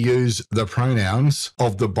only use the pronouns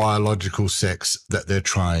of the biological sex that they're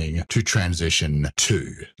trying to transition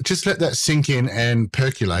to. Just let that sink in and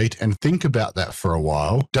percolate and think about that for a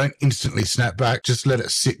while. Don't instantly snap back. Just let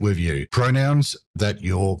it sit with you. Pronouns that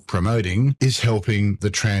you're promoting is helping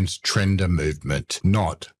the transtrender movement,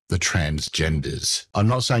 not the transgenders. I'm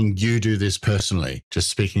not saying you do this personally, just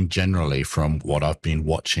speaking generally from what I've been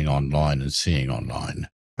watching online and seeing online.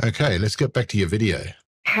 Okay, let's get back to your video.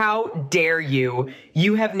 How dare you?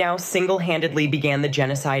 You have now single-handedly began the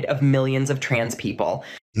genocide of millions of trans people.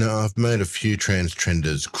 No, I've made a few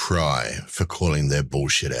transgenders cry for calling their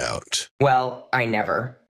bullshit out. Well, I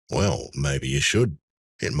never. Well, maybe you should.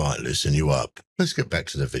 It might loosen you up. Let's get back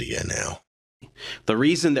to the video now. The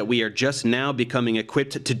reason that we are just now becoming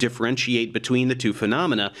equipped to differentiate between the two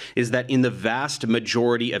phenomena is that in the vast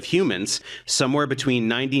majority of humans, somewhere between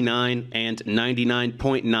 99 and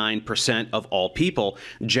 99.9% of all people,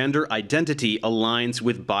 gender identity aligns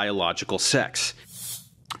with biological sex.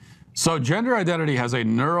 So gender identity has a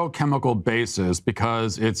neurochemical basis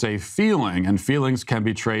because it's a feeling, and feelings can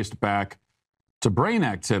be traced back to brain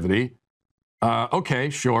activity. Okay,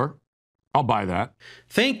 sure. I'll buy that.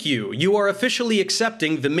 Thank you. You are officially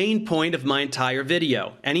accepting the main point of my entire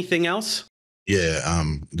video. Anything else? Yeah,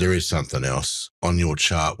 there is something else. On your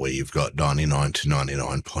chart where you've got 99 to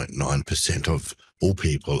 99.9% of all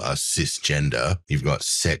people are cisgender, you've got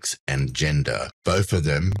sex and gender. Both of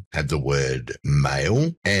them have the word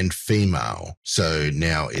male and female. So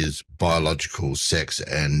now is biological sex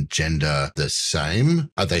and gender the same?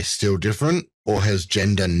 Are they still different? Or has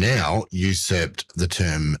gender now usurped the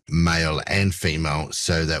term male and female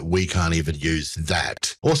so that we can't even use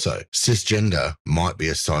that? Also, cisgender might be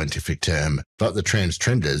a scientific term, but the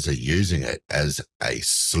transgenders are using it as a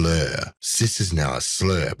slur. Cis is now a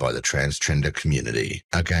slur by the transgender community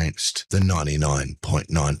against the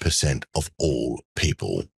 99.9% of all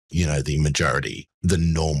people. You know, the majority, the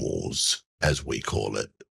normals, as we call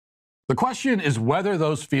it. The question is whether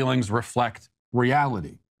those feelings reflect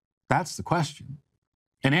reality. That's the question.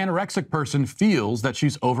 An anorexic person feels that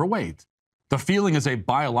she's overweight. The feeling is a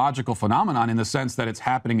biological phenomenon in the sense that it's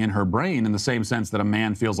happening in her brain in the same sense that a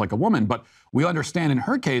man feels like a woman. But we understand in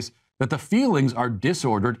her case that the feelings are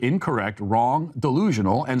disordered, incorrect, wrong,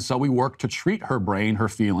 delusional, and so we work to treat her brain, her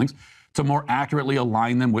feelings, to more accurately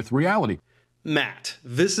align them with reality. Matt,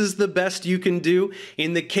 this is the best you can do?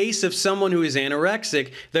 In the case of someone who is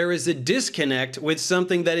anorexic, there is a disconnect with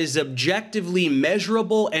something that is objectively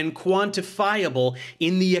measurable and quantifiable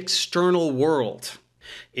in the external world.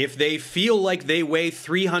 If they feel like they weigh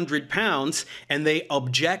 300 pounds and they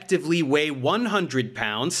objectively weigh 100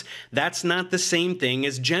 pounds, that's not the same thing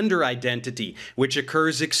as gender identity, which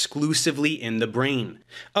occurs exclusively in the brain.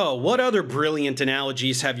 Oh, what other brilliant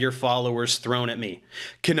analogies have your followers thrown at me?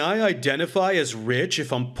 Can I identify as rich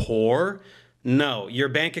if I'm poor? No, your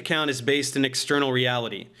bank account is based in external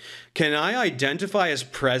reality. Can I identify as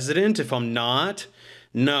president if I'm not?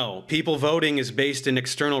 No, people voting is based in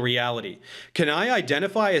external reality. Can I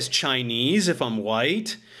identify as Chinese if I'm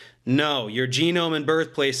white? No, your genome and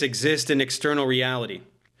birthplace exist in external reality.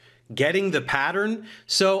 Getting the pattern?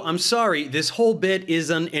 So I'm sorry, this whole bit is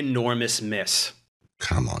an enormous miss.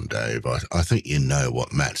 Come on, Dave. I think you know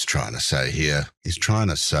what Matt's trying to say here. He's trying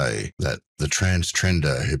to say that the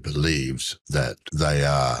transgender who believes that they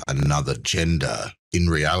are another gender in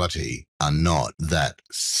reality are not that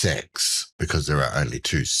sex, because there are only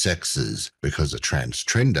two sexes, because a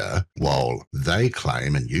transgender, while they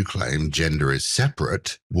claim and you claim gender is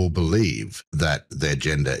separate, will believe that their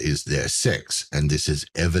gender is their sex. And this is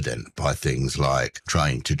evident by things like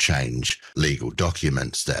trying to change legal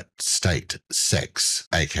documents that state sex,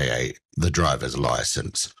 aka the driver's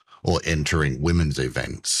license, or entering women's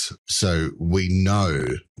events. So we know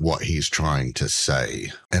what he's trying to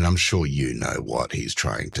say, and I'm sure you know what he's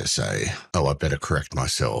trying to say. Oh, I better correct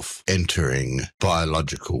myself. Entering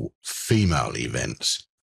biological female events.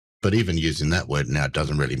 But even using that word now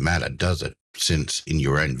doesn't really matter, does it? Since in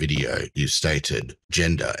your own video, you stated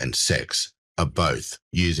gender and sex are both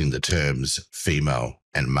using the terms female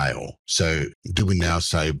and male. So do we now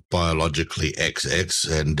say biologically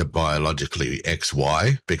XX and biologically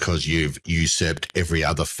XY because you've usurped every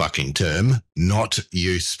other fucking term? Not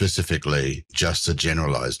you specifically, just a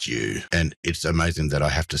generalized you. And it's amazing that I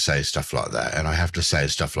have to say stuff like that, and I have to say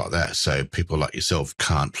stuff like that so people like yourself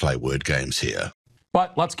can't play word games here.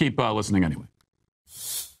 But let's keep listening anyway.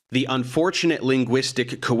 The unfortunate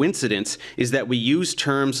linguistic coincidence is that we use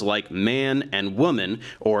terms like man and woman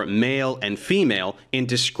or male and female in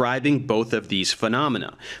describing both of these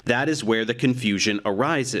phenomena. That is where the confusion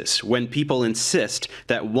arises, when people insist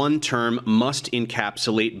that one term must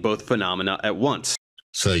encapsulate both phenomena at once.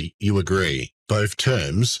 So you agree, both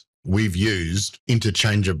terms we've used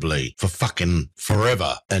interchangeably for fucking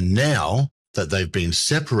forever. And now that they've been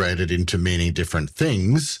separated into meaning different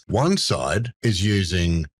things, one side is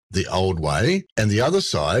using the old way and the other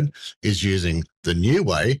side is using the new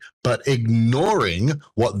way, but ignoring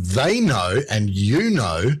what they know and you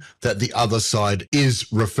know that the other side is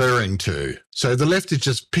referring to. So the left is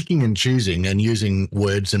just picking and choosing and using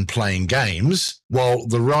words and playing games, while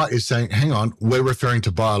the right is saying, hang on, we're referring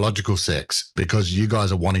to biological sex because you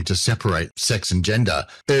guys are wanting to separate sex and gender.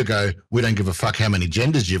 Ergo, we don't give a fuck how many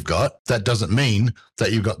genders you've got. That doesn't mean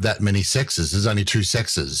that you've got that many sexes. There's only two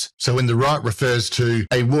sexes. So when the right refers to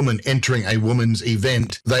a woman entering a woman's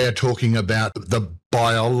event, they are talking about the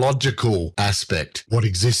biological aspect, what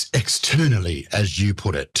exists externally, as you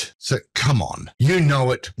put it. So come on, you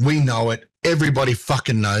know it, we know it, everybody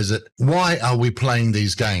fucking knows it. Why are we playing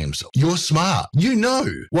these games? You're smart. You know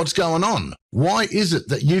what's going on. Why is it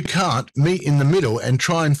that you can't meet in the middle and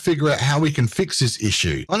try and figure out how we can fix this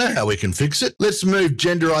issue? I know how we can fix it. Let's move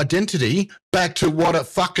gender identity back to what it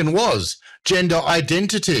fucking was. Gender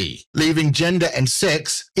identity, leaving gender and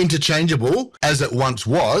sex interchangeable as it once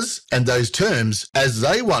was, and those terms as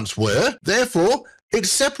they once were. Therefore, it's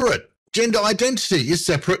separate. Gender identity is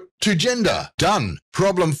separate to gender. Done.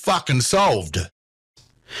 Problem fucking solved.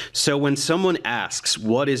 So when someone asks,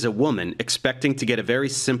 what is a woman, expecting to get a very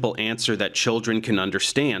simple answer that children can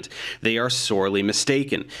understand, they are sorely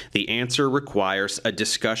mistaken. The answer requires a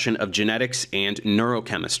discussion of genetics and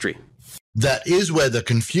neurochemistry. That is where the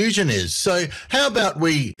confusion is. So how about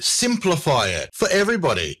we simplify it for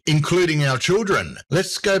everybody, including our children?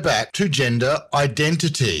 Let's go back to gender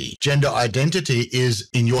identity. Gender identity is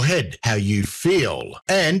in your head, how you feel.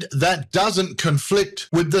 And that doesn't conflict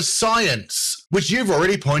with the science, which you've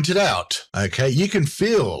already pointed out. Okay, you can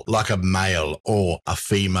feel like a male or a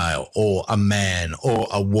female or a man or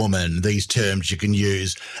a woman. These terms you can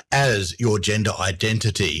use as your gender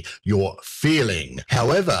identity, your feeling.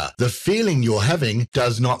 However, the feeling you're having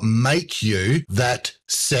does not make you that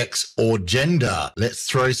sex or gender. Let's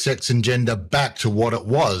throw sex and gender back to what it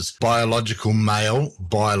was. Biological male,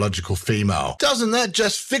 biological female. Doesn't that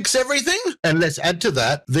just fix everything? And let's add to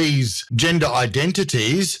that, these gender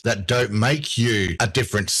identities that don't make you a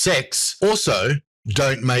different sex also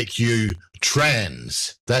don't make you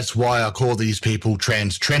trans. That's why I call these people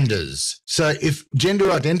trans trenders. So if gender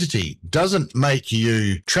identity doesn't make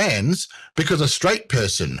you trans, because a straight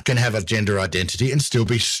person can have a gender identity and still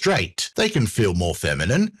be straight. They can feel more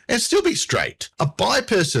feminine and still be straight. A bi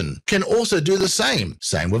person can also do the same.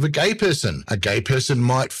 Same with a gay person. A gay person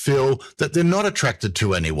might feel that they're not attracted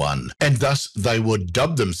to anyone, and thus they would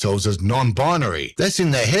dub themselves as non-binary. That's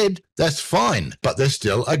in their head. That's fine, but they're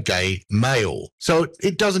still a gay male. So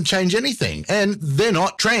it doesn't change anything, and they're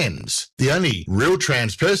not trans. The only real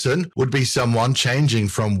trans person would be someone changing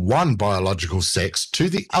from one biological sex to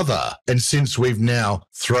the other. And since we've now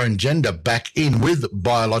thrown gender back in with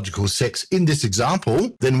biological sex in this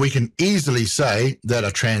example, then we can easily say that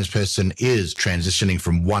a trans person is transitioning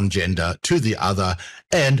from one gender to the other,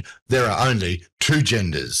 and there are only two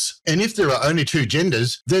genders. And if there are only two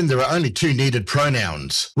genders, then there are only two needed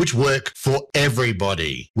pronouns, which work for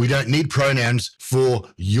everybody. We don't need pronouns for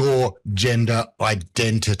your gender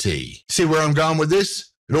identity. See where I'm going with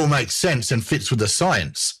this? It all makes sense and fits with the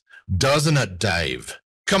science, doesn't it, Dave?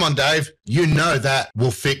 Come on, Dave. You know that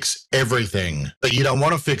will fix everything. But you don't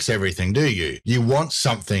want to fix everything, do you? You want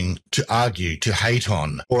something to argue, to hate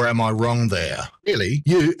on. Or am I wrong there? Really,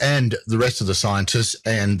 you and the rest of the scientists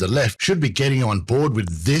and the left should be getting on board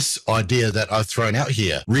with this idea that I've thrown out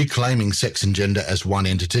here, reclaiming sex and gender as one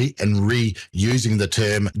entity and reusing the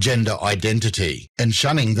term gender identity, and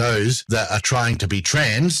shunning those that are trying to be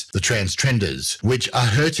trans, the trans trenders, which are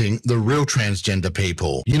hurting the real transgender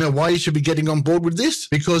people. You know why you should be getting on board with this?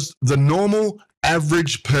 Because the normal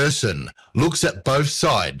average person looks at both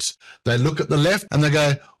sides. They look at the left and they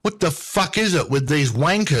go, what the fuck is it with these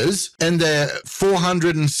wankers and their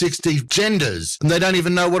 460 genders and they don't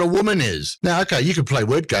even know what a woman is? Now, okay, you can play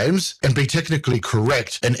word games and be technically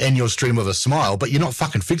correct and end your stream with a smile, but you're not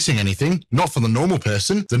fucking fixing anything. Not for the normal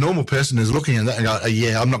person. The normal person is looking at that and go, oh,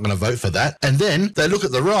 yeah, I'm not going to vote for that. And then they look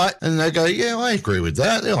at the right and they go, yeah, I agree with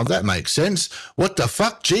that. Oh, that makes sense. What the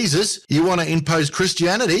fuck? Jesus, you want to impose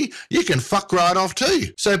Christianity? You can fuck right off too.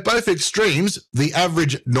 So both extremes, the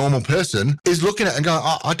average normal person is looking at it and going,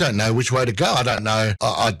 oh, I don't know which way to go. I don't know.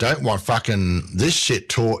 I don't want fucking this shit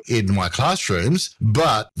taught in my classrooms,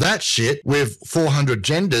 but that shit with 400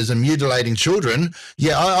 genders and mutilating children,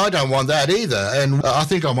 yeah, I don't want that either. And I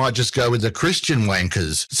think I might just go with the Christian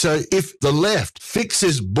wankers. So if the left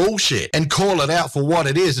fixes bullshit and call it out for what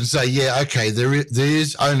it is and say, yeah, okay, there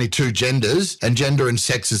is only two genders and gender and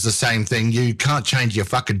sex is the same thing. You can't change your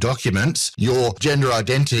fucking documents. Your gender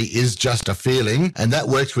identity is just a feeling, and that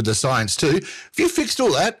works with the science too. If you fixed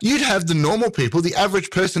all that, you'd have the normal people, the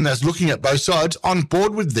average person that's looking at both sides, on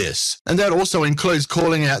board with this. And that also includes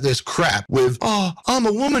calling out this crap with, oh, I'm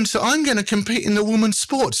a woman, so I'm going to compete in the women's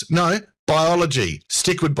sports. No. Biology.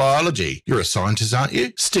 Stick with biology. You're a scientist, aren't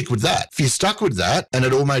you? Stick with that. If you stuck with that and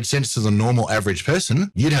it all made sense to the normal average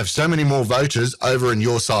person, you'd have so many more voters over on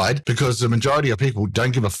your side because the majority of people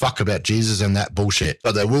don't give a fuck about Jesus and that bullshit.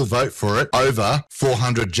 But they will vote for it over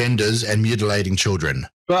 400 genders and mutilating children.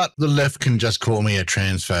 But the left can just call me a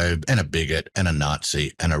transphobe and a bigot and a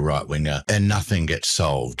Nazi and a right-winger and nothing gets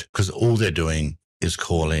solved because all they're doing is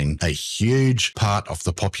calling a huge part of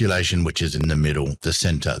the population, which is in the middle, the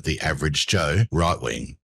center, the average Joe,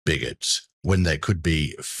 right-wing bigots, when they could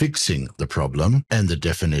be fixing the problem and the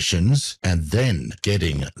definitions and then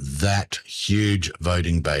getting that huge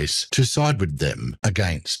voting base to side with them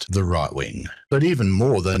against the right wing. But even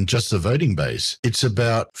more than just the voting base, it's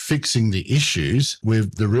about fixing the issues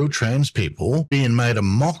with the real trans people being made a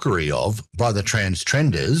mockery of by the trans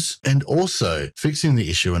trenders, and also fixing the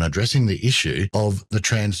issue and addressing the issue of the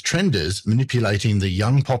trans trenders manipulating the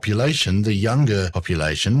young population, the younger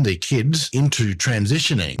population, the kids, into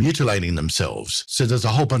transitioning, mutilating themselves. So there's a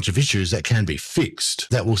whole bunch of issues that can be fixed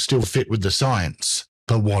that will still fit with the science.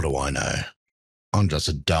 But what do I know? I'm just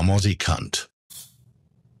a dumb Aussie cunt.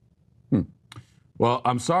 Well,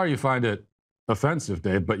 I'm sorry you find it offensive,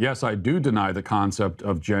 Dave, but yes, I do deny the concept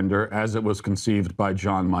of gender as it was conceived by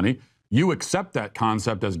John Money. You accept that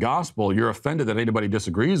concept as gospel. You're offended that anybody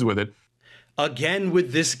disagrees with it. Again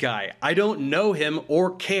with this guy. I don't know him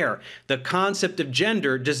or care. The concept of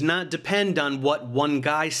gender does not depend on what one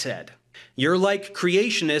guy said. You're like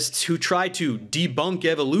creationists who try to debunk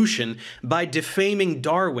evolution by defaming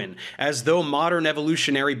Darwin, as though modern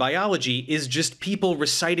evolutionary biology is just people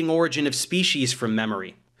reciting origin of species from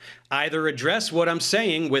memory. Either address what I'm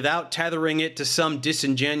saying without tethering it to some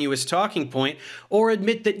disingenuous talking point, or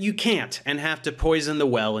admit that you can't and have to poison the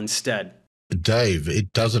well instead. Dave,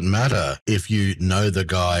 it doesn't matter if you know the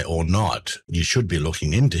guy or not. You should be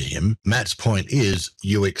looking into him. Matt's point is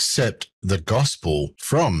you accept the gospel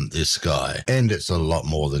from this guy. And it's a lot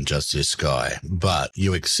more than just this guy. But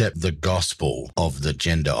you accept the gospel of the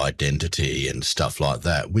gender identity and stuff like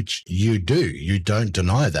that, which you do. You don't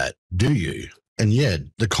deny that, do you? And yeah,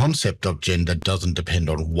 the concept of gender doesn't depend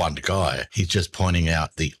on one guy. He's just pointing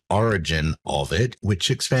out the origin of it, which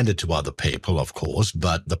expanded to other people, of course.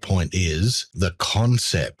 But the point is, the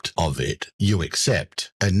concept of it you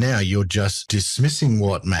accept. And now you're just dismissing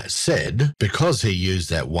what Matt said because he used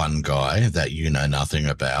that one guy that you know nothing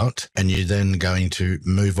about. And you're then going to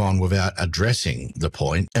move on without addressing the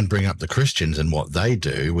point and bring up the Christians and what they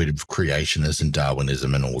do with creationism and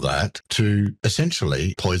Darwinism and all that to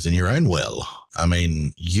essentially poison your own well. I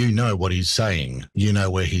mean, you know what he's saying. You know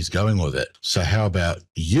where he's going with it. So how about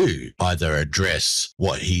you either address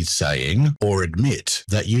what he's saying or admit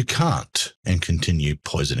that you can't and continue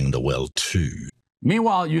poisoning the well too?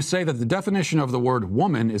 Meanwhile, you say that the definition of the word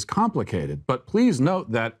woman is complicated, but please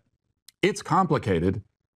note that it's complicated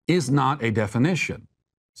is not a definition.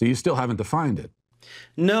 So you still haven't defined it.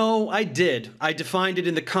 No, I did. I defined it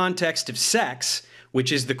in the context of sex, which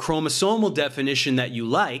is the chromosomal definition that you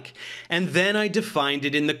like, and then I defined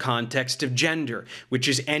it in the context of gender, which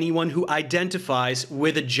is anyone who identifies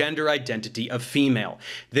with a gender identity of female.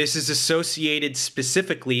 This is associated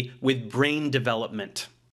specifically with brain development.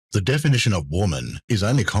 The definition of woman is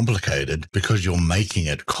only complicated because you're making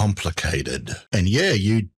it complicated. And yeah,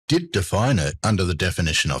 you did define it under the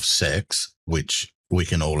definition of sex, which we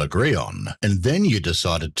can all agree on. And then you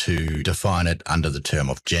decided to define it under the term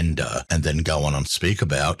of gender and then go on and speak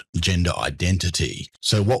about gender identity.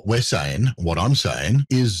 So what I'm saying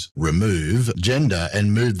is remove gender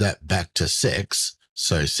and move that back to sex.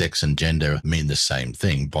 So sex and gender mean the same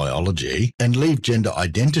thing, biology, and leave gender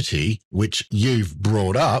identity, which you've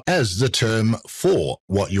brought up as the term for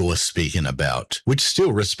what you're speaking about, which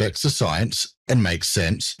still respects the science and makes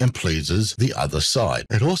sense and pleases the other side.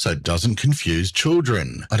 It also doesn't confuse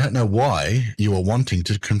children. I don't know why you are wanting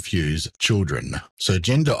to confuse children. So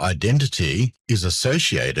gender identity is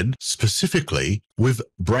associated specifically with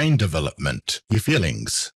brain development, your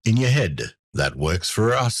feelings in your head. That works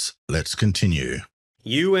for us. Let's continue.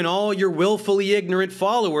 You and all your willfully ignorant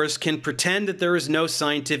followers can pretend that there is no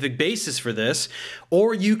scientific basis for this,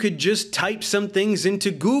 or you could just type some things into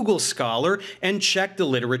Google Scholar and check the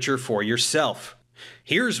literature for yourself.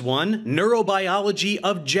 Here's one: Neurobiology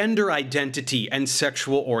of Gender Identity and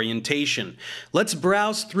Sexual Orientation. Let's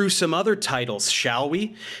browse through some other titles, shall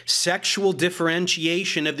we? Sexual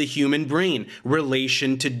Differentiation of the Human Brain,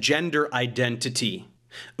 Relation to Gender Identity.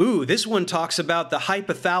 Ooh, this one talks about the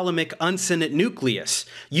hypothalamic uncinate nucleus.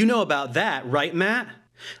 You know about that, right, Matt?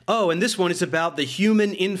 Oh, and this one is about the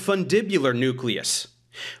human infundibular nucleus.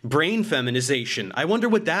 Brain feminization. I wonder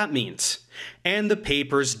what that means. And the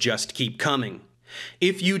papers just keep coming.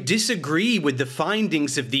 If you disagree with the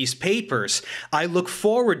findings of these papers, I look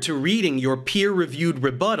forward to reading your peer-reviewed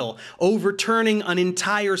rebuttal overturning an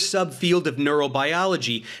entire subfield of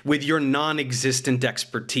neurobiology with your non-existent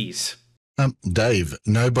expertise. Dave,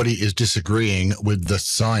 nobody is disagreeing with the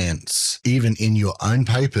science. Even in your own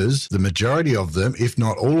papers, the majority of them, if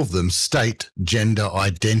not all of them, state gender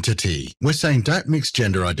identity. We're saying don't mix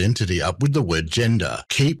gender identity up with the word gender.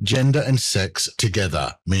 Keep gender and sex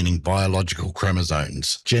together, meaning biological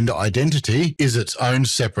chromosomes. Gender identity is its own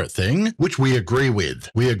separate thing, which we agree with.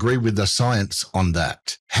 We agree with the science on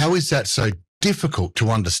that. How is that so difficult to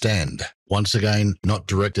understand? Once again, not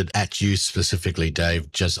directed at you specifically, Dave,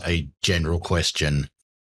 just a general question.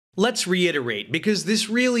 Let's reiterate, because this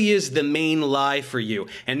really is the main lie for you,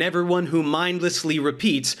 and everyone who mindlessly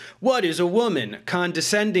repeats, "What is a woman?"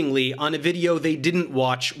 condescendingly on a video they didn't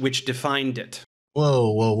watch which defined it.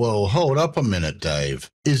 Whoa, hold up a minute, Dave.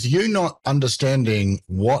 Is you not understanding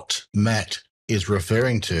what Matt is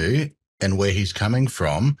referring to and where he's coming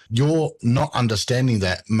from? You're not understanding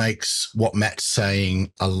that makes what Matt's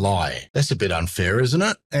saying a lie. That's a bit unfair, isn't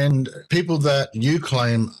it? And people that you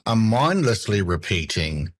claim are mindlessly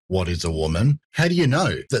repeating what is a woman, how do you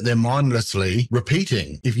know that they're mindlessly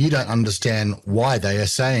repeating if you don't understand why they are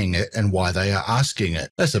saying it and why they are asking it?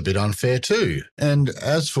 That's a bit unfair too. And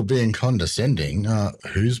as for being condescending,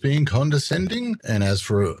 who's being condescending? And as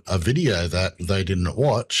for a video that they didn't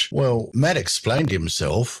watch, well, Matt explained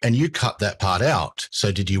himself and you cut that part out.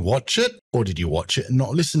 So did you watch it, or did you watch it and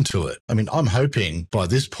not listen to it? I mean, I'm hoping by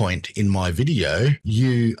this point in my video,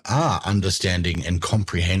 you are understanding and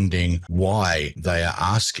comprehending why they are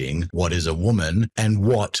asking what is a woman and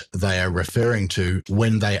what they are referring to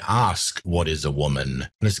when they ask what is a woman.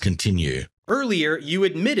 Let's continue. Earlier, you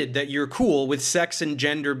admitted that you're cool with sex and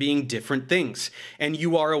gender being different things, and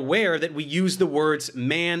you are aware that we use the words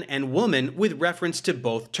man and woman with reference to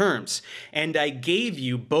both terms, and I gave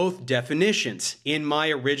you both definitions in my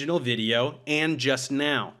original video and just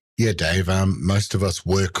now. Yeah, Dave, most of us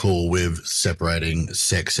were cool with separating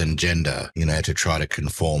sex and gender, to try to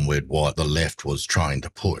conform with what the left was trying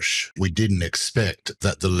to push. We didn't expect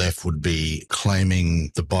that the left would be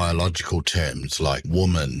claiming the biological terms like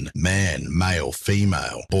woman, man, male,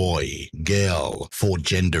 female, boy, girl, for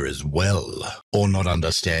gender as well, or not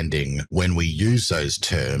understanding when we use those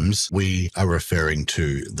terms, we are referring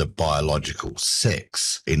to the biological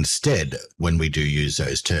sex. Instead, when we do use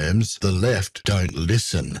those terms, the left don't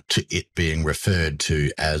listen to it being referred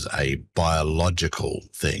to as a biological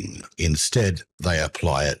thing. Instead, they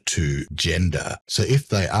apply it to gender. So if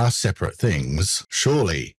they are separate things,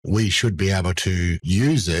 surely we should be able to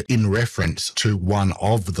use it in reference to one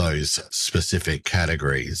of those specific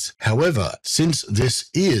categories. However, since this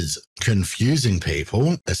is confusing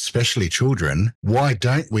people, especially children, why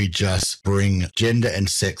don't we just bring gender and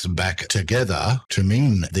sex back together to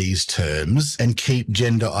mean these terms and keep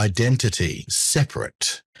gender identity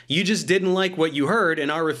separate? You just didn't like what you heard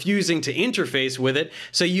and are refusing to interface with it,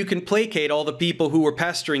 so you can placate all the people who were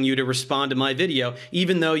pestering you to respond to my video,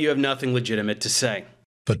 even though you have nothing legitimate to say.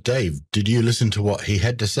 But Dave, did you listen to what he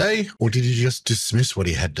had to say, or did you just dismiss what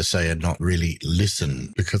he had to say and not really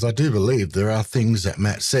listen? Because I do believe there are things that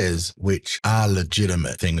Matt says which are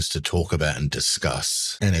legitimate things to talk about and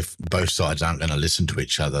discuss. And if both sides aren't going to listen to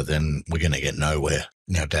each other, then we're going to get nowhere.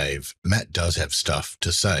 Now, Dave, Matt does have stuff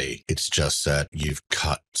to say. It's just that you've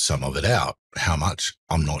cut some of it out. How much?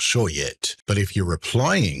 I'm not sure yet. But if you're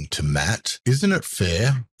replying to Matt, isn't it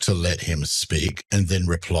fair to let him speak and then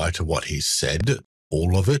reply to what he said?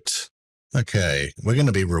 All of it? Okay, we're going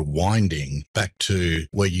to be rewinding back to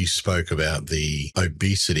where you spoke about the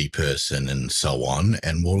obesity person and so on,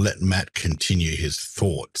 and we'll let Matt continue his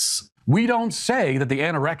thoughts. We don't say that the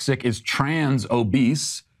anorexic is trans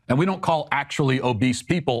obese, and we don't call actually obese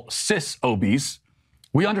people cis obese.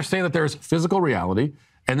 We understand that there's physical reality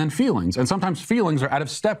and then feelings, and sometimes feelings are out of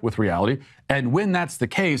step with reality. And when that's the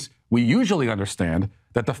case, we usually understand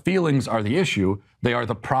that the feelings are the issue, they are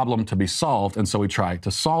the problem to be solved, and so we try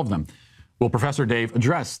to solve them. Will Professor Dave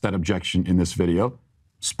address that objection in this video?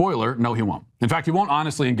 Spoiler, no, he won't. In fact, he won't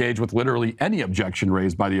honestly engage with literally any objection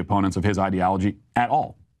raised by the opponents of his ideology at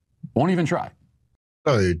all. Won't even try.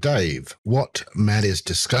 So, Dave, what Matt is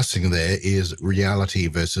discussing there is reality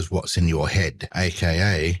versus what's in your head,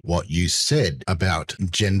 aka what you said about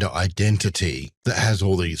gender identity that has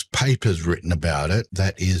all these papers written about it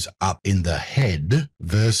that is up in the head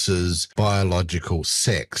versus biological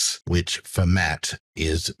sex, which for Matt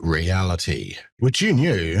is reality, which you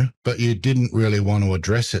knew, but you didn't really want to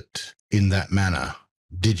address it in that manner,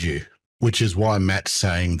 did you? Which is why Matt's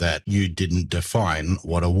saying that you didn't define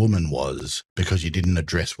what a woman was because you didn't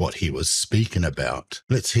address what he was speaking about.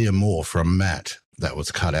 Let's hear more from Matt. That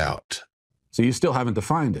was cut out. So you still haven't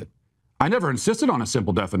defined it. I never insisted on a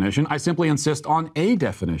simple definition. I simply insist on a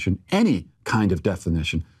definition, any kind of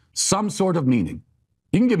definition, some sort of meaning.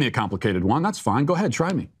 You can give me a complicated one. That's fine. Go ahead,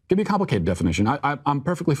 try me. Give me a complicated definition. I'm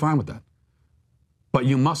perfectly fine with that. But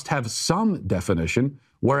you must have some definition,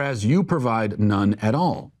 whereas you provide none at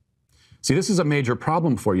all. See, this is a major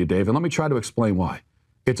problem for you, Dave, and let me try to explain why.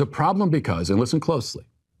 It's a problem because, and listen closely,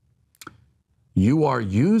 you are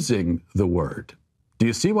using the word. Do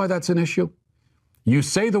you see why that's an issue? You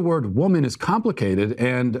say the word woman is complicated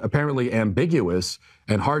and apparently ambiguous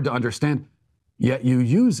and hard to understand, yet you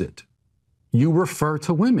use it. You refer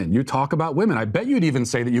to women. You talk about women. I bet you'd even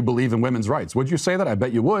say that you believe in women's rights. Would you say that? I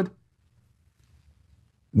bet you would.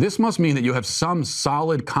 This must mean that you have some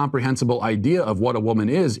solid, comprehensible idea of what a woman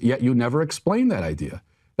is, yet you never explain that idea.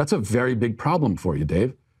 That's a very big problem for you,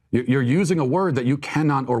 Dave. You're using a word that you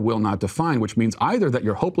cannot or will not define, which means either that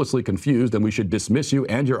you're hopelessly confused and we should dismiss you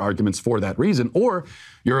and your arguments for that reason, or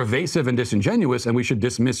you're evasive and disingenuous and we should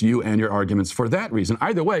dismiss you and your arguments for that reason.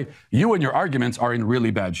 Either way, you and your arguments are in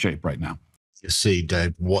really bad shape right now. You see,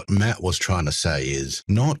 Dave, what Matt was trying to say is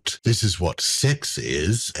not this is what sex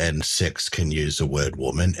is, and sex can use the word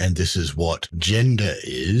woman, and this is what gender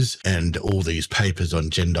is, and all these papers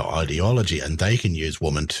on gender ideology, and they can use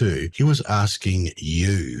woman too. He was asking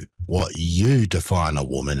you what you define a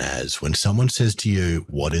woman as. When someone says to you,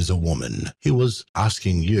 what is a woman? He was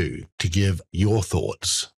asking you to give your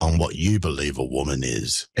thoughts on what you believe a woman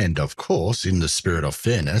is. And of course, in the spirit of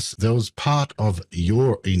fairness, there was part of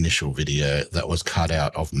your initial video that was cut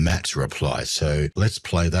out of Matt's reply. So let's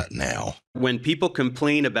play that now. When people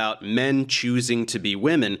complain about men choosing to be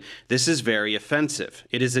women, this is very offensive.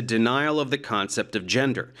 It is a denial of the concept of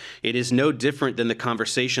gender. It is no different than the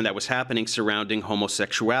conversation that was happening surrounding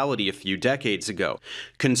homosexuality a few decades ago.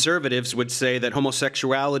 Conservatives would say that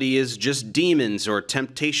homosexuality is just demons or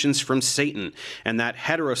temptations from Satan, and that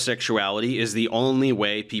heterosexuality is the only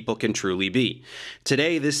way people can truly be.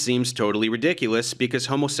 Today, this seems totally ridiculous because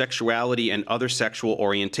homosexuality and other sexual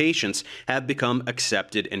orientations have become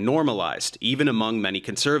accepted and normalized, even among many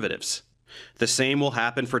conservatives. The same will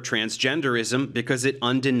happen for transgenderism because it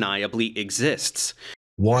undeniably exists.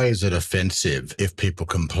 Why is it offensive if people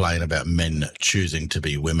complain about men choosing to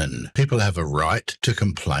be women? People have a right to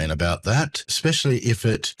complain about that, especially if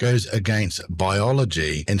it goes against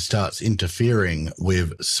biology and starts interfering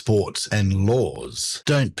with sports and laws.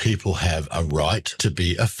 Don't people have a right to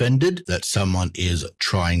be offended that someone is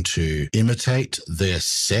trying to imitate their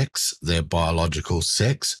sex, their biological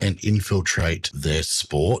sex, and infiltrate their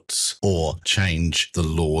sports or change the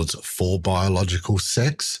laws for biological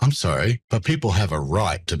sex? I'm sorry, but people have a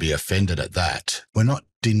right to be offended at that. We're not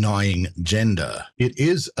denying gender. It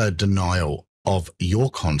is a denial of your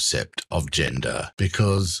concept of gender,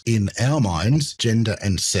 because in our minds, gender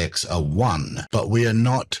and sex are one, but we are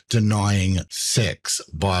not denying sex,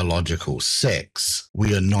 biological sex.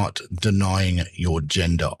 We are not denying your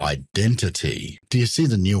gender identity. Do you see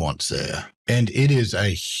the nuance there? And it is a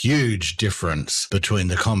huge difference between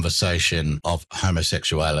the conversation of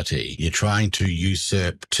homosexuality. You're trying to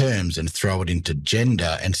usurp terms and throw it into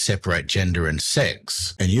gender and separate gender and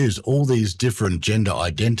sex and use all these different gender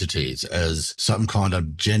identities as some kind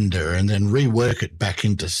of gender and then rework it back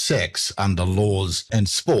into sex under laws and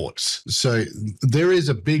sports. So there is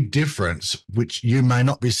a big difference which you may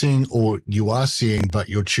not be seeing or you are seeing, but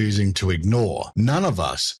you're choosing to ignore. None of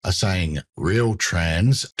us are saying real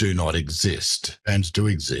trans do not exist. Trans do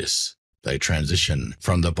exist. They transition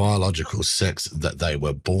from the biological sex that they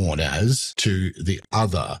were born as to the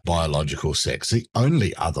other biological sex, the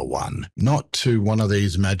only other one, not to one of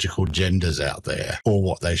these magical genders out there, or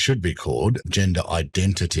what they should be called, gender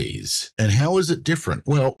identities. And how is it different?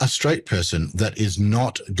 Well, a straight person that is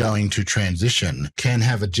not going to transition can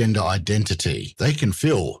have a gender identity. They can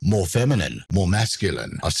feel more feminine, more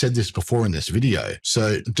masculine. I've said this before in this video.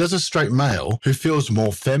 So does a straight male who feels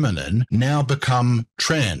more feminine now become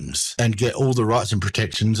trans and get all the rights and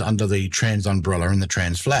protections under the trans umbrella and the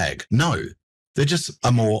trans flag? No. They're just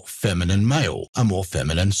a more feminine male, a more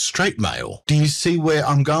feminine straight male. Do you see where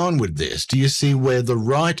I'm going with this? Do you see where the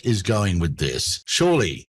right is going with this?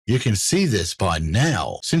 Surely you can see this by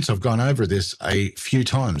now, since I've gone over this a few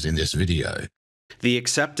times in this video. The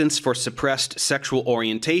acceptance for suppressed sexual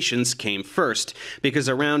orientations came first because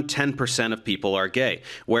around 10% of people are gay,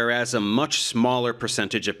 whereas a much smaller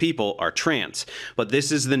percentage of people are trans. But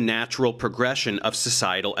this is the natural progression of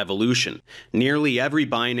societal evolution. Nearly every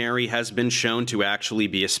binary has been shown to actually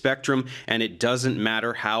be a spectrum, and it doesn't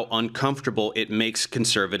matter how uncomfortable it makes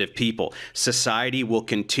conservative people. Society will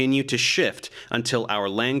continue to shift until our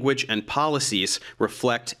language and policies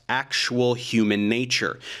reflect actual human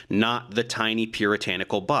nature, not the tiny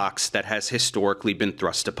puritanical box that has historically been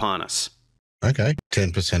thrust upon us. Okay,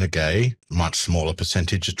 10% are gay, much smaller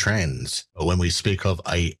percentage are trans. When we speak of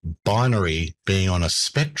a binary being on a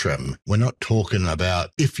spectrum, we're not talking about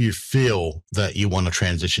if you feel that you want to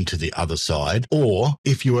transition to the other side or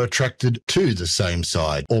if you are attracted to the same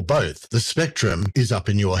side or both. The spectrum is up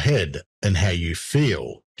in your head and how you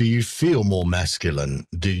feel. Do you feel more masculine?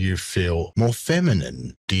 Do you feel more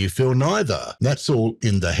feminine? Do you feel neither? That's all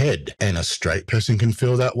in the head. And a straight person can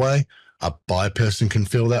feel that way. A bi person can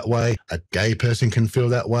feel that way. A gay person can feel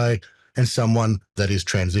that way. And someone that is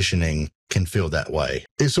transitioning can feel that way.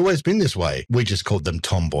 It's always been this way. We just called them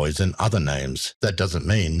tomboys and other names. That doesn't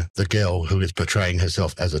mean the girl who is portraying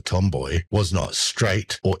herself as a tomboy was not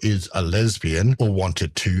straight or is a lesbian or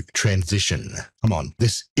wanted to transition. Come on,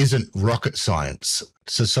 this isn't rocket science.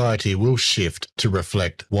 Society will shift to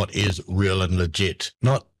reflect what is real and legit,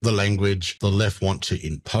 not the language the left want to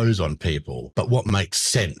impose on people, but what makes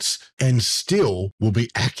sense and still will be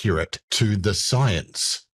accurate to the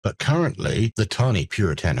science. But currently, the tiny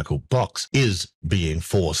puritanical box is being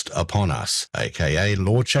forced upon us, aka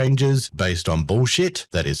law changes based on bullshit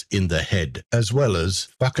that is in the head, as well as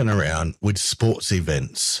fucking around with sports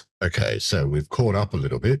events. Okay, so we've caught up a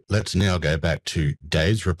little bit. Let's now go back to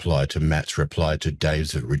Dave's reply to Matt's reply to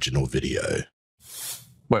Dave's original video.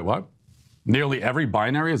 Wait, what? Nearly every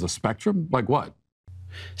binary is a spectrum? Like what?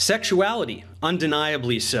 Sexuality,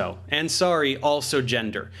 undeniably so. And sorry, also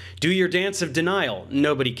gender. Do your dance of denial,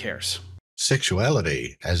 nobody cares.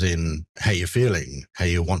 Sexuality, as in how you're feeling, how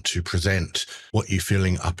you want to present, what you're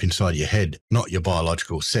feeling up inside your head, not your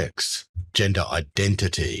biological sex. Gender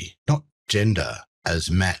identity, not gender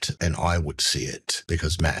as Matt and I would see it,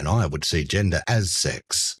 because Matt and I would see gender as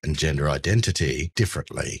sex and gender identity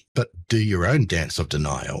differently. But do your own dance of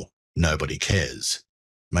denial. Nobody cares.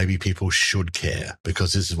 Maybe people should care,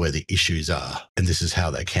 because this is where the issues are, and this is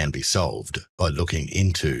how they can be solved, by looking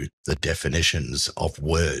into the definitions of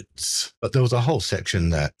words. But there was a whole section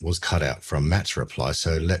that was cut out from Matt's reply,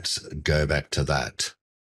 so let's go back to that.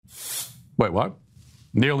 Wait, what?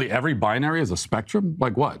 Nearly every binary is a spectrum?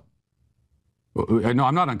 Like what? No,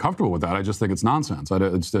 I'm not uncomfortable with that. I just think it's nonsense. I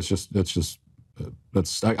mean,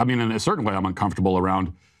 in a certain way, I'm uncomfortable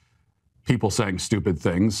around people saying stupid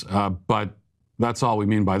things, but that's all we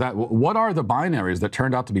mean by that. What are the binaries that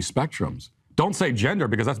turned out to be spectrums? Don't say gender,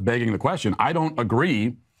 because that's begging the question. I don't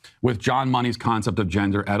agree with John Money's concept of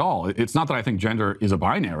gender at all. It's not that I think gender is a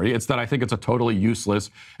binary. It's that I think it's a totally useless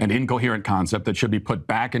and incoherent concept that should be put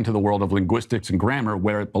back into the world of linguistics and grammar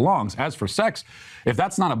where it belongs. As for sex, if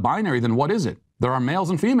that's not a binary, then what is it? There are males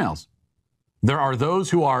and females. There are those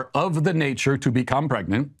who are of the nature to become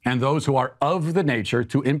pregnant and those who are of the nature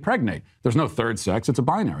to impregnate. There's no third sex. It's a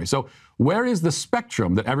binary. So where is the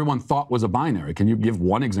spectrum that everyone thought was a binary? Can you give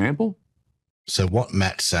one example? So what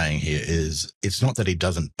Matt's saying here is it's not that he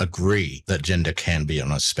doesn't agree that gender can be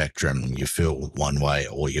on a spectrum and you feel one way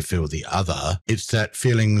or you feel the other. It's that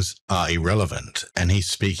feelings are irrelevant. And he's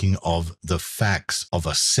speaking of the facts of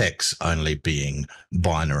a sex only being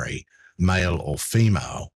binary, male or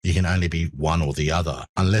female. You can only be one or the other,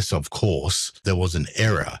 unless, of course, there was an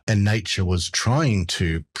error and nature was trying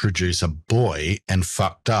to produce a boy and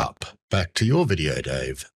fucked up. Back to your video,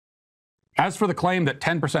 Dave. As for the claim that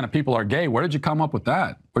 10% of people are gay, where did you come up with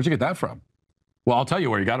that? Where'd you get that from? Well, I'll tell you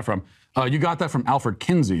where you got it from. You got that from Alfred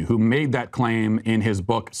Kinsey, who made that claim in his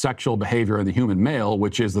book, Sexual Behavior in the Human Male,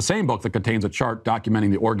 which is the same book that contains a chart documenting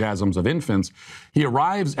the orgasms of infants. He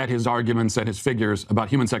arrives at his arguments and his figures about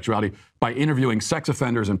human sexuality by interviewing sex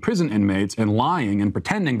offenders and prison inmates and lying and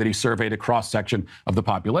pretending that he surveyed a cross-section of the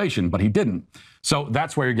population, but he didn't. So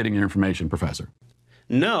that's where you're getting your information, Professor.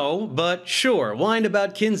 No, but sure, whine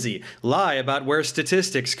about Kinsey, lie about where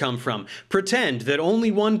statistics come from, pretend that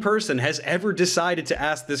only one person has ever decided to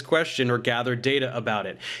ask this question or gather data about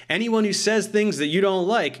it. Anyone who says things that you don't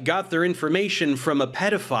like got their information from a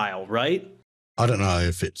pedophile, right? I don't know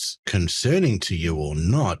if it's concerning to you or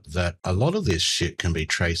not that a lot of this shit can be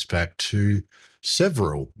traced back to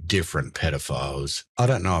several different pedophiles. I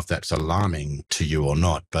don't know if that's alarming to you or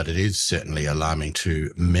not, but it is certainly alarming to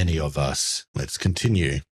many of us. Let's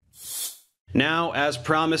continue. Now, as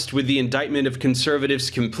promised with the indictment of conservatives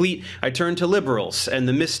complete, I turn to liberals and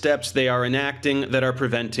the missteps they are enacting that are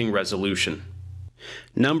preventing resolution.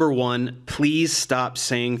 Number one, please stop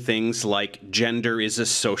saying things like gender is a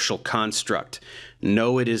social construct.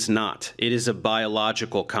 No, it is not. It is a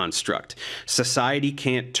biological construct. Society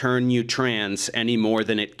can't turn you trans any more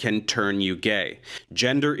than it can turn you gay.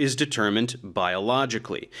 Gender is determined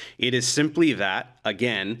biologically. It is simply that,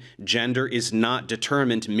 again, gender is not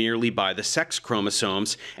determined merely by the sex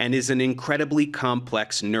chromosomes and is an incredibly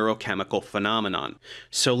complex neurochemical phenomenon.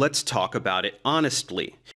 So let's talk about it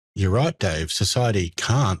honestly. You're right, Dave. Society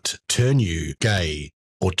can't turn you gay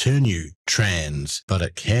or turn you trans, but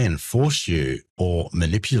it can force you or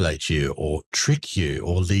manipulate you or trick you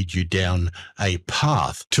or lead you down a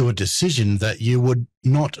path to a decision that you would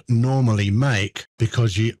not normally make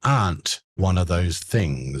because you aren't one of those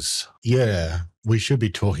things. Yeah, we should be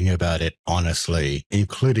talking about it honestly,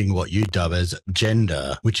 including what you dub as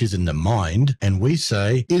gender, which is in the mind, and we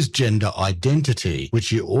say is gender identity,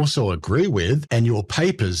 which you also agree with, and your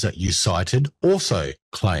papers that you cited also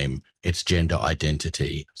claim it's gender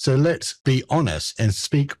identity. So let's be honest and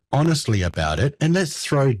speak honestly about it, and let's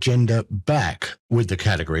throw gender back with the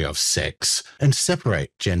category of sex and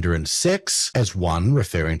separate gender and sex as one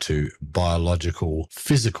referring to biological,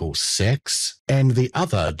 physical sex, and the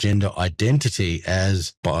other gender identity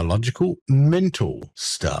as biological, mental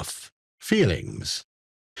stuff, feelings.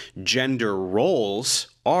 Gender roles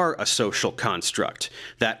are a social construct,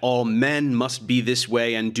 that all men must be this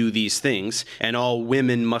way and do these things, and all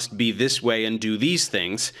women must be this way and do these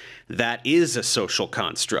things. That is a social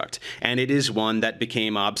construct, and it is one that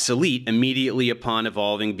became obsolete immediately upon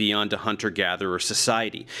evolving beyond a hunter-gatherer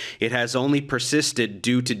society. It has only persisted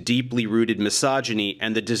due to deeply rooted misogyny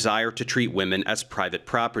and the desire to treat women as private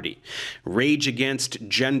property. Rage against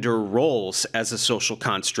gender roles as a social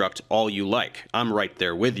construct all you like. I'm right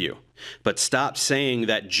there with you. But stop saying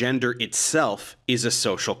that gender itself is a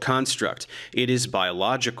social construct. It is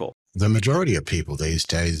biological. The majority of people these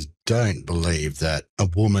days don't believe that a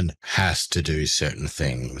woman has to do certain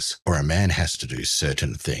things or a man has to do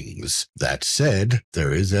certain things. That said,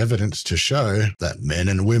 there is evidence to show that men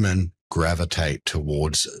and women gravitate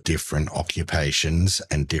towards different occupations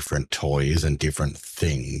and different toys and different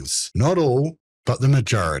things. Not all, but the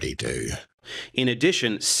majority do. In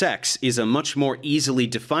addition, sex is a much more easily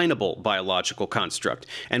definable biological construct,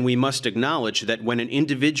 and we must acknowledge that when an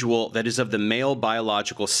individual that is of the male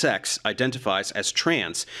biological sex identifies as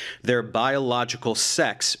trans, their biological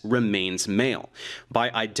sex remains male. By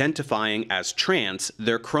identifying as trans,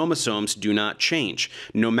 their chromosomes do not change,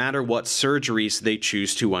 no matter what surgeries they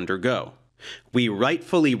choose to undergo. We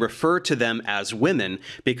rightfully refer to them as women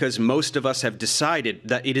because most of us have decided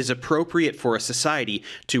that it is appropriate for a society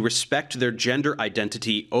to respect their gender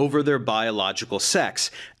identity over their biological sex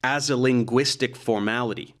as a linguistic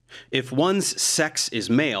formality. If one's sex is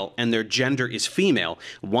male and their gender is female,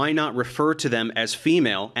 why not refer to them as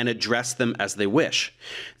female and address them as they wish?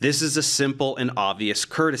 This is a simple and obvious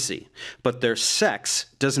courtesy, but their sex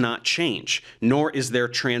does not change, nor is their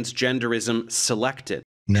transgenderism selected.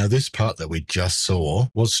 Now, this part that we just saw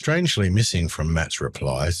was strangely missing from Matt's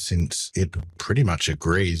replies, since it pretty much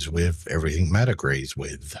agrees with everything Matt agrees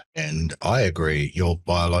with. And I agree, your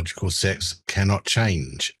biological sex cannot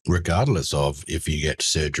change, regardless of if you get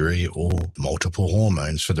surgery or multiple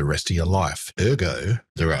hormones for the rest of your life. Ergo,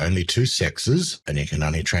 there are only two sexes, and you can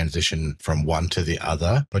only transition from one to the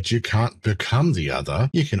other, but you can't become the other.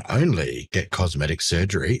 You can only get cosmetic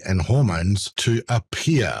surgery and hormones to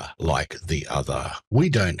appear like the other. We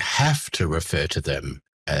don't have to refer to them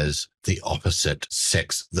as the opposite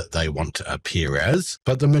sex that they want to appear as,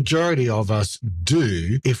 but the majority of us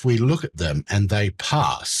do if we look at them and they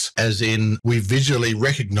pass, as in we visually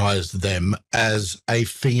recognize them as a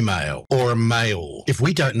female or a male. If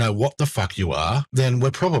we don't know what the fuck you are, then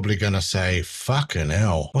we're probably going to say, fucking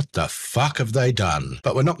hell, what the fuck have they done?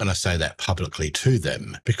 But we're not going to say that publicly to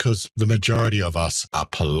them, because the majority of us are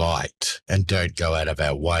polite and don't go out of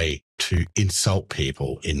our way to insult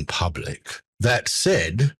people in public. That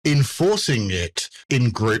said, enforcing it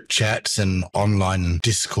in group chats and online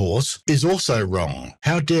discourse is also wrong.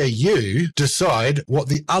 How dare you decide what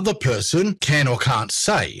the other person can or can't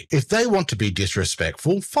say? If they want to be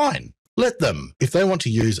disrespectful, fine. Let them. If they want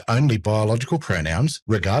to use only biological pronouns,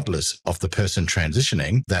 regardless of the person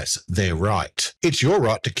transitioning, that's their right. It's your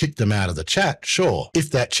right to kick them out of the chat, sure,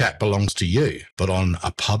 if that chat belongs to you. But on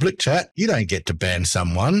a public chat, you don't get to ban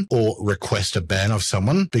someone or request a ban of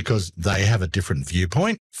someone because they have a different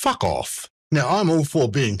viewpoint. Fuck off. Now, I'm all for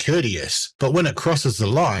being courteous, but when it crosses the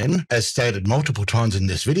line, as stated multiple times in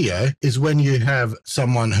this video, is when you have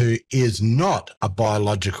someone who is not a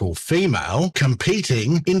biological female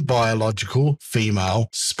competing in biological female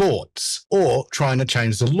sports, or trying to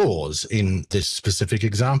change the laws, in this specific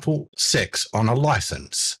example, sex on a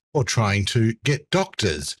license, or trying to get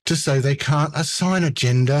doctors to say they can't assign a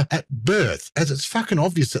gender at birth, as it's fucking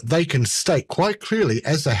obvious that they can state quite clearly,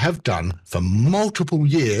 as they have done for multiple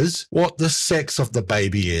years, what the sex of the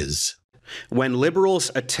baby is. When liberals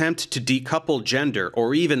attempt to decouple gender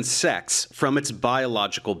or even sex from its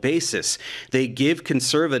biological basis, they give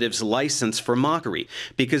conservatives license for mockery,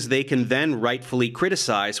 because they can then rightfully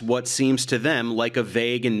criticize what seems to them like a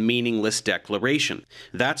vague and meaningless declaration.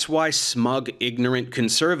 That's why smug, ignorant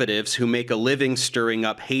conservatives who make a living stirring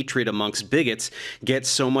up hatred amongst bigots get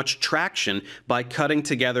so much traction by cutting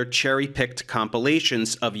together cherry-picked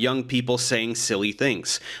compilations of young people saying silly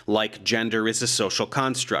things, like gender is a social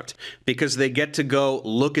construct, because they get to go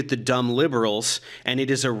look at the dumb liberals, and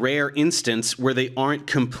it is a rare instance where they aren't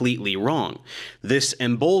completely wrong. This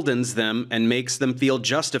emboldens them and makes them feel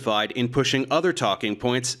justified in pushing other talking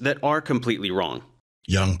points that are completely wrong.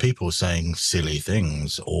 Young people saying silly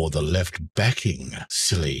things, or the left backing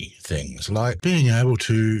silly things, like being able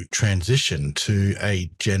to transition to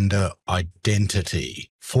a gender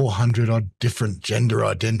identity. 400 odd different gender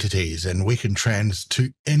identities, and we can trans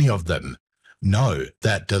to any of them. No,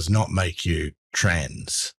 that does not make you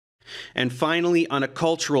trans. And finally, on a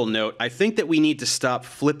cultural note, I think that we need to stop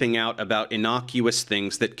flipping out about innocuous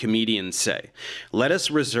things that comedians say. Let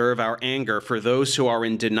us reserve our anger for those who are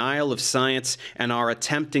in denial of science and are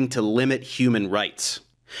attempting to limit human rights.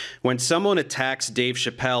 When someone attacks Dave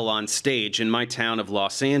Chappelle on stage in my town of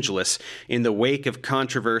Los Angeles in the wake of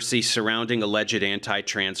controversy surrounding alleged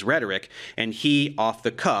anti-trans rhetoric, and he, off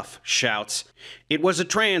the cuff, shouts, "It was a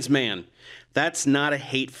trans man," that's not a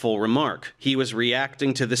hateful remark. He was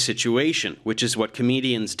reacting to the situation, which is what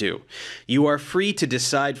comedians do. You are free to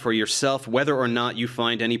decide for yourself whether or not you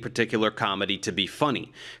find any particular comedy to be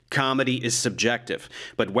funny. Comedy is subjective,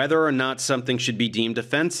 but whether or not something should be deemed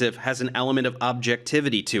offensive has an element of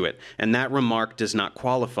objectivity to it, and that remark does not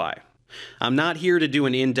qualify. I'm not here to do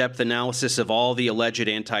an in-depth analysis of all the alleged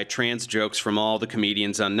anti-trans jokes from all the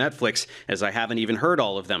comedians on Netflix, as I haven't even heard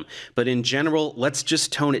all of them, but in general, let's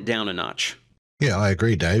just tone it down a notch. Yeah, I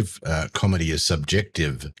agree, Dave. Comedy is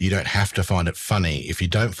subjective. You don't have to find it funny. If you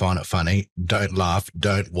don't find it funny, don't laugh,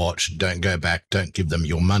 don't watch, don't go back, don't give them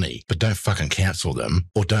your money. But don't fucking cancel them,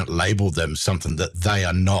 or don't label them something that they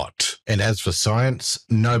are not. And as for science,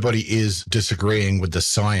 nobody is disagreeing with the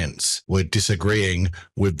science. We're disagreeing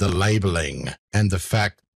with the labeling and the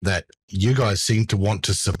fact that you guys seem to want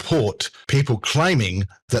to support people claiming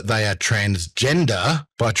that they are transgender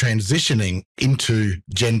by transitioning into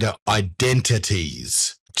gender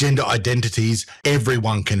identities. Gender identities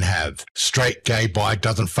everyone can have. Straight, gay, bi,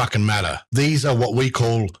 doesn't fucking matter. These are what we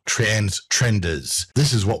call trans trenders.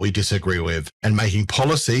 This is what we disagree with. And making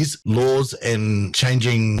policies, laws, and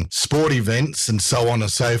changing sport events and so on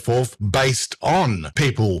and so forth based on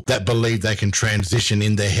people that believe they can transition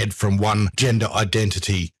in their head from one gender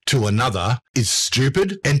identity to another is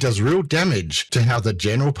stupid and does real damage to how the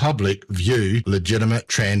general public view legitimate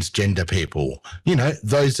transgender people. You know,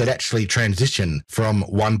 those that actually transition from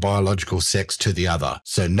one biological sex to the other.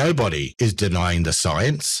 So nobody is denying the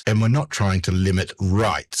science, and we're not trying to limit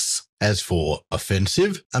rights. As for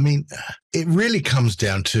offensive, I mean, it really comes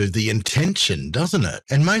down to the intention, doesn't it?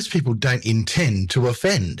 And most people don't intend to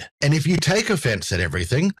offend. And if you take offense at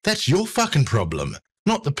everything, that's your fucking problem,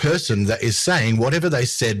 not the person that is saying whatever they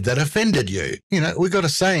said that offended you. You know, we got a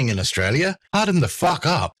saying in Australia, harden the fuck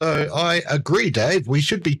up. So I agree, Dave, we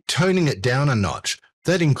should be toning it down a notch.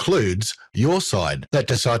 That includes your side that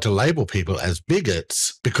decide to label people as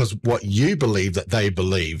bigots because what you believe that they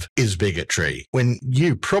believe is bigotry, when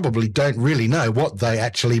you probably don't really know what they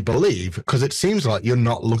actually believe because it seems like you're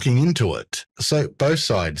not looking into it. So both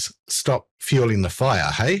sides, stop fueling the fire,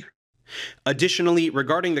 hey? Additionally,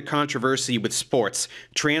 regarding the controversy with sports,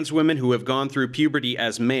 trans women who have gone through puberty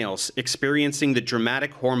as males, experiencing the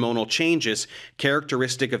dramatic hormonal changes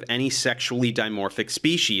characteristic of any sexually dimorphic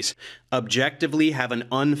species, objectively have an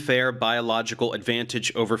unfair biological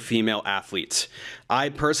advantage over female athletes. I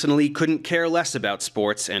personally couldn't care less about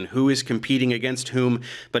sports and who is competing against whom,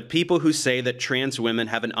 but people who say that trans women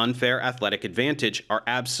have an unfair athletic advantage are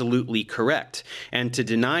absolutely correct, and to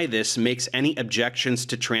deny this makes any objections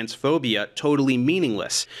to transphobia totally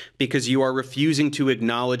meaningless, because you are refusing to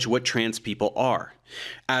acknowledge what trans people are.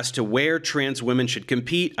 As to where trans women should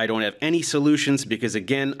compete, I don't have any solutions because,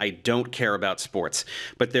 again, I don't care about sports.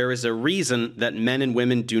 But there is a reason that men and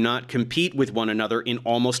women do not compete with one another in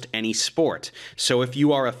almost any sport. So if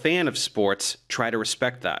you are a fan of sports, try to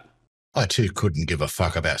respect that. I too couldn't give a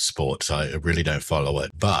fuck about sports. I really don't follow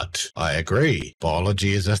it. But I agree.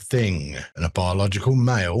 Biology is a thing. And a biological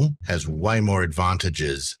male has way more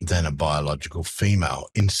advantages than a biological female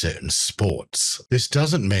in certain sports. This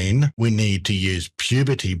doesn't mean we need to use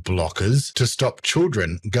puberty blockers to stop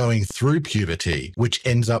children going through puberty, which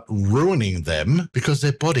ends up ruining them because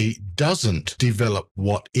their body doesn't develop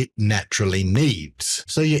what it naturally needs.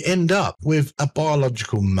 So you end up with a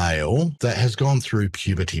biological male that has gone through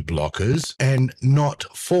puberty blockers and not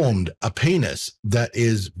formed a penis that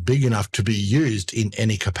is big enough to be used in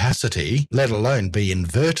any capacity, let alone be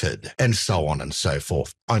inverted, and so on and so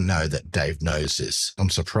forth. I know that Dave knows this. I'm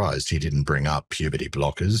surprised he didn't bring up puberty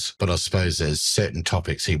blockers, but I suppose there's certain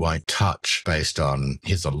topics he won't touch based on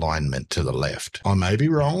his alignment to the left. I may be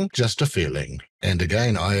wrong, just a feeling. And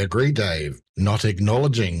again, I agree, Dave. Not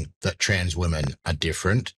acknowledging that trans women are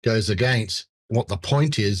different goes against what the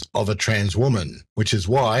point is of a trans woman, which is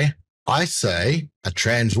why I say a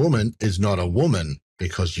trans woman is not a woman,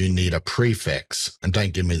 because you need a prefix. And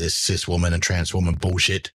don't give me this cis woman and trans woman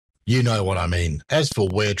bullshit. You know what I mean. As for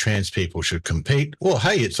where trans people should compete, well,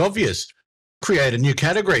 hey, it's obvious. Create a new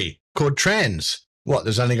category called trans. What,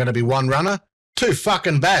 there's only going to be one runner? Too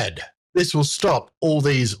fucking bad. This will stop all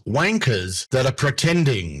these wankers that are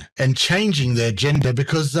pretending and changing their gender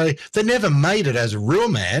because they never made it as a real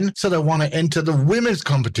man, so they want to enter the women's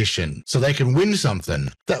competition so they can win something.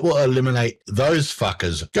 That will eliminate those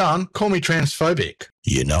fuckers. Go on, call me transphobic.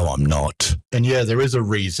 You know I'm not. And yeah, there is a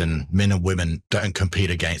reason men and women don't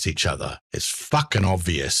compete against each other. It's fucking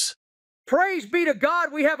obvious. Praise be to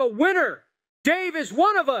God, we have a winner. Dave is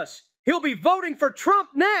one of us. He'll be voting for Trump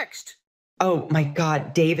next. Oh my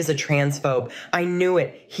God, Dave is a transphobe. I knew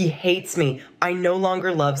it. He hates me. I no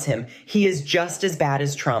longer loves him. He is just as bad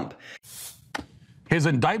as Trump. His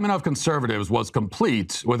indictment of conservatives was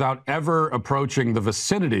complete without ever approaching the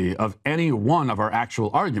vicinity of any one of our actual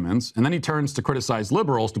arguments, and then he turns to criticize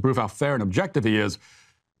liberals to prove how fair and objective he is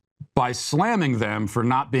by slamming them for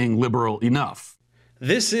not being liberal enough.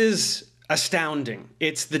 This is astounding.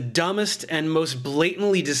 It's the dumbest and most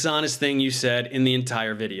blatantly dishonest thing you said in the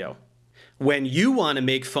entire video. When you want to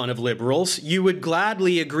make fun of liberals, you would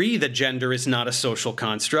gladly agree that gender is not a social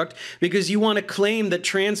construct because you want to claim that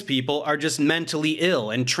trans people are just mentally ill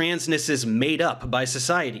and transness is made up by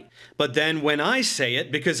society. But then when I say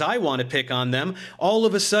it because I want to pick on them, all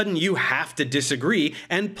of a sudden you have to disagree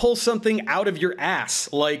and pull something out of your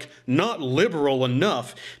ass, like not liberal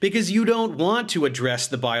enough, because you don't want to address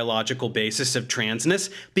the biological basis of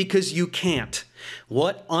transness because you can't.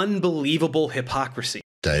 What unbelievable hypocrisy.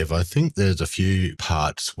 Dave, I think there's a few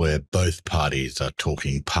parts where both parties are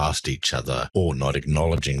talking past each other or not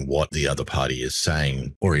acknowledging what the other party is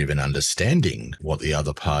saying or even understanding what the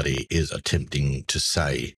other party is attempting to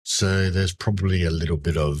say. So there's probably a little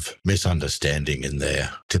bit of misunderstanding in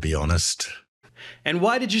there, to be honest. And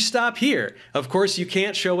why did you stop here? Of course, you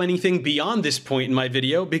can't show anything beyond this point in my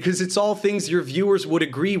video because it's all things your viewers would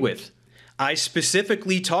agree with. I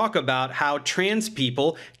specifically talk about how trans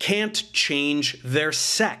people can't change their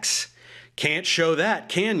sex. Can't show that,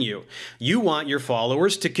 can you? You want your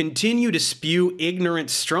followers to continue to spew ignorant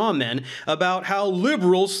straw men about how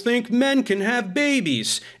liberals think men can have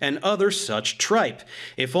babies and other such tripe.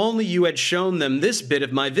 If only you had shown them this bit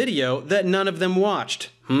of my video that none of them watched.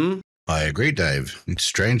 I agree, Dave. It's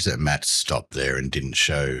strange that Matt stopped there and didn't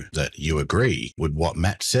show that you agree with what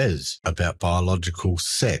Matt says about biological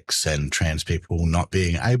sex and trans people not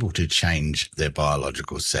being able to change their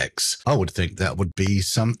biological sex. I would think that would be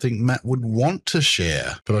something Matt would want to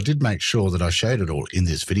share. But I did make sure that I showed it all in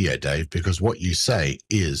this video, Dave, because what you say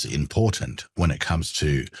is important when it comes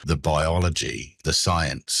to the biology, the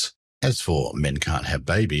science. As for men can't have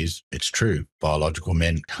babies, it's true. Biological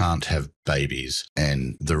men can't have babies.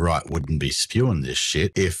 And the right wouldn't be spewing this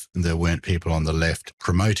shit if there weren't people on the left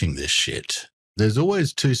promoting this shit. There's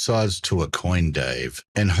always two sides to a coin, Dave.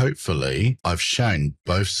 And hopefully I've shown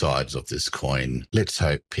both sides of this coin. Let's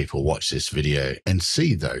hope people watch this video and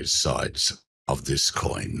see those sides of this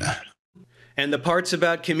coin. And the parts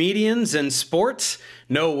about comedians and sports?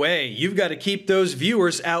 No way. You've got to keep those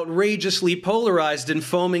viewers outrageously polarized and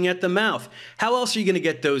foaming at the mouth. How else are you going to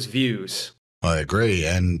get those views? I agree,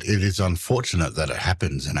 and it is unfortunate that it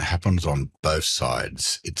happens, and it happens on both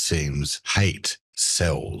sides. It seems hate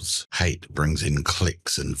sells. Hate brings in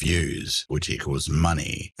clicks and views, which equals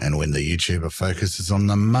money. And when the YouTuber focuses on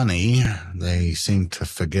the money, they seem to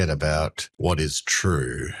forget about what is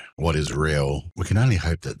true, what is real. We can only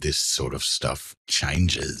hope that this sort of stuff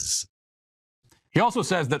changes. He also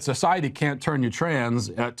says that society can't turn you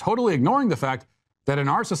trans, totally ignoring the fact that in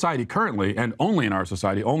our society currently, and only in our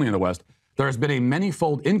society, only in the West, there has been a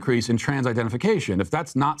many-fold increase in trans identification. If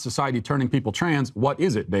that's not society turning people trans, what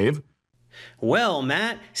is it, Dave? Well,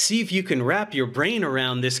 Matt, see if you can wrap your brain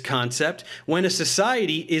around this concept. When a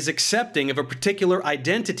society is accepting of a particular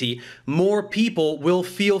identity, more people will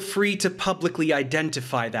feel free to publicly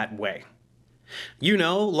identify that way. You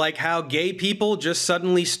know, like how gay people just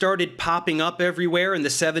suddenly started popping up everywhere in the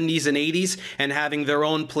 70s and 80s and having their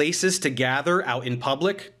own places to gather out in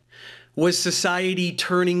public? Was society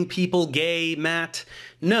turning people gay, Matt?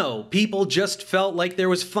 No, people just felt like there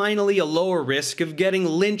was finally a lower risk of getting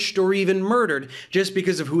lynched or even murdered just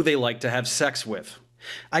because of who they like to have sex with.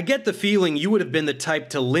 I get the feeling you would have been the type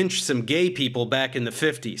to lynch some gay people back in the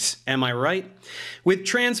 50s, am I right? With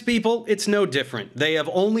trans people, it's no different. They have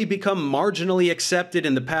only become marginally accepted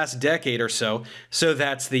in the past decade or so, so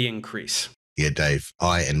that's the increase. Yeah, Dave,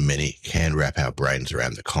 I and many can wrap our brains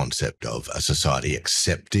around the concept of a society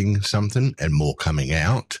accepting something and more coming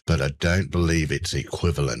out, but I don't believe it's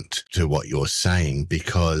equivalent to what you're saying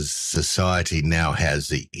because society now has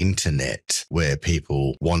the internet where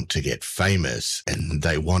people want to get famous and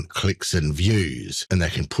they want clicks and views and they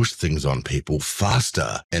can push things on people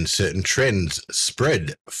faster and certain trends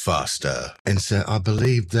spread faster. And so I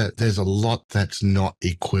believe that there's a lot that's not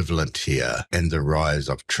equivalent here, and the rise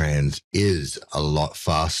of trans is a lot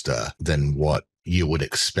faster than what you would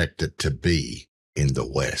expect it to be in the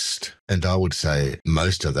West. And I would say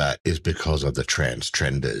most of that is because of the trans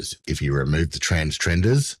trenders. If you remove the trans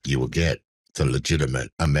trenders, you will get the legitimate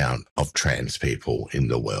amount of trans people in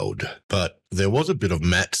the world. But there was a bit of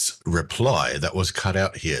Matt's reply that was cut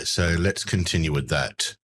out here, so let's continue with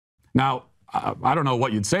that. Now, I don't know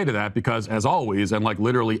what you'd say to that because, as always, and like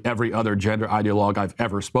literally every other gender ideologue I've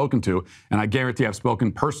ever spoken to, and I guarantee I've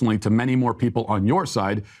spoken personally to many more people on your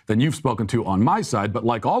side than you've spoken to on my side, but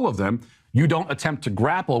like all of them, you don't attempt to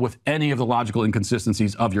grapple with any of the logical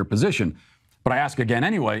inconsistencies of your position. But I ask again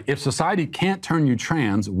anyway, if society can't turn you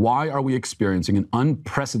trans, why are we experiencing an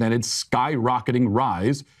unprecedented skyrocketing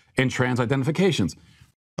rise in trans identifications?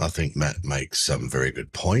 I think Matt makes some very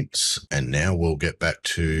good points, and now we'll get back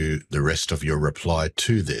to the rest of your reply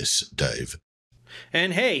to this, Dave.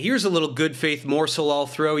 And hey, here's a little good faith morsel I'll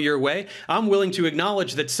throw your way. I'm willing to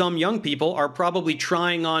acknowledge that some young people are probably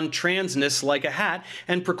trying on transness like a hat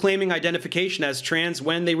and proclaiming identification as trans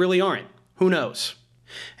when they really aren't. Who knows?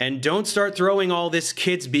 And don't start throwing all this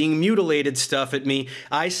kids being mutilated stuff at me.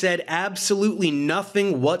 I said absolutely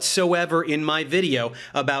nothing whatsoever in my video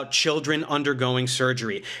about children undergoing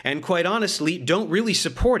surgery. And quite honestly, don't really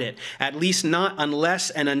support it, at least not unless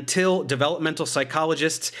and until developmental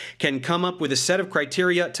psychologists can come up with a set of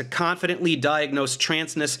criteria to confidently diagnose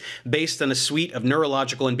transness based on a suite of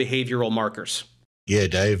neurological and behavioral markers. Yeah,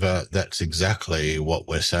 Dave, that's exactly what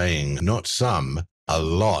we're saying. Not some, a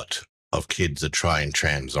lot of kids are trying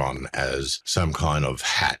trans on as some kind of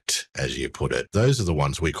hat, as you put it. Those are the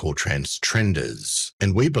ones we call trans trenders.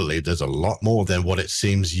 And we believe there's a lot more than what it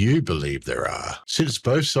seems you believe there are. Since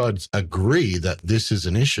both sides agree that this is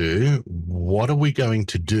an issue, what are we going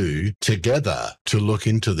to do together to look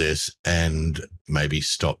into this and maybe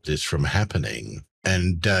stop this from happening?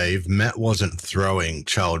 And Dave, Matt wasn't throwing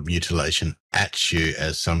child mutilation at you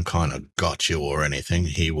as some kind of gotcha or anything.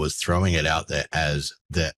 He was throwing it out there as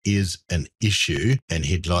there is an issue and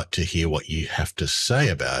he'd like to hear what you have to say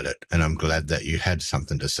about it. And I'm glad that you had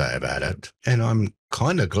something to say about it. And I'm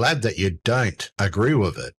kind of glad that you don't agree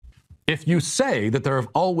with it. If you say that there have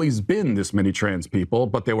always been this many trans people,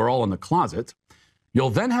 but they were all in the closet, you'll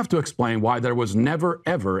then have to explain why there was never,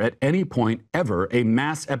 ever, at any point, ever, a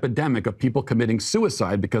mass epidemic of people committing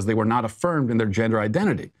suicide because they were not affirmed in their gender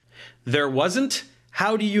identity. There wasn't?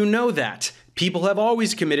 How do you know that? People have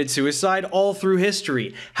always committed suicide all through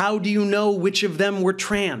history. How do you know which of them were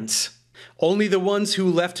trans? Only the ones who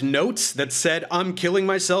left notes that said, "I'm killing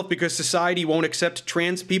myself because society won't accept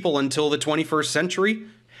trans people until the 21st century"?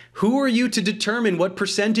 Who are you to determine what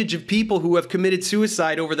percentage of people who have committed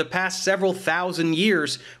suicide over the past several thousand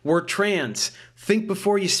years were trans? Think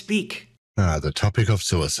before you speak. The topic of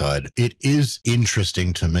suicide. It is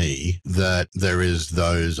interesting to me that there is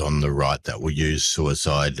those on the right that will use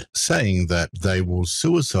suicide, saying that they will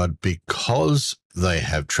suicide because they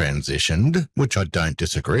have transitioned, which I don't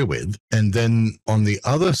disagree with. And then on the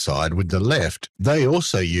other side, with the left, they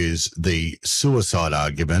also use the suicide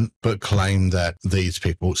argument, but claim that these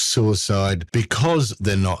people suicide because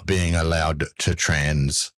they're not being allowed to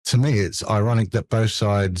trans. To me, it's ironic that both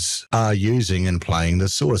sides are using and playing the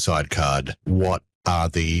suicide card. What are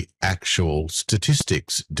the actual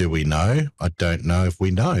statistics? Do we know? I don't know if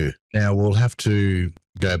we know. Now, we'll have to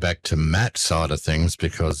go back to Matt's side of things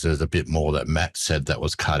because there's a bit more that Matt said that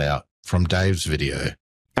was cut out from Dave's video.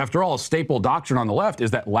 After all, a staple doctrine on the left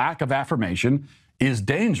is that lack of affirmation is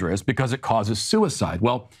dangerous because it causes suicide.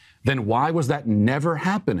 Well, then why was that never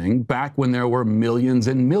happening back when there were millions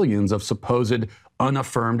and millions of supposed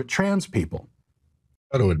unaffirmed trans people?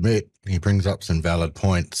 Got to admit, he brings up some valid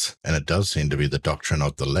points, and it does seem to be the doctrine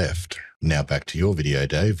of the left. Now back to your video,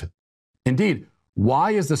 Dave. Indeed.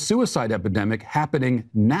 Why is the suicide epidemic happening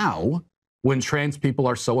now when trans people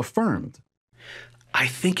are so affirmed? I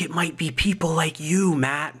think it might be people like you,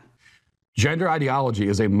 Matt. Gender ideology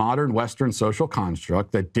is a modern Western social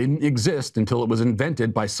construct that didn't exist until it was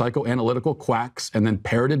invented by psychoanalytical quacks and then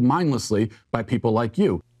parroted mindlessly by people like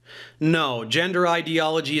you. No, gender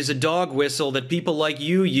ideology is a dog whistle that people like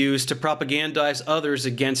you use to propagandize others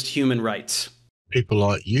against human rights. People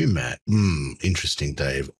like you, Matt. Interesting,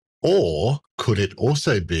 Dave. Or could it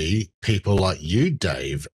also be people like you,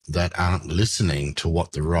 Dave, that aren't listening to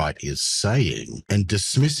what the right is saying and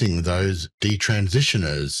dismissing those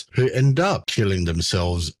detransitioners who end up killing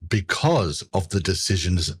themselves because of the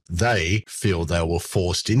decisions they feel they were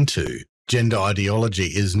forced into? Gender ideology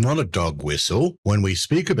is not a dog whistle. When we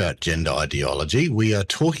speak about gender ideology, we are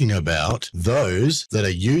talking about those that are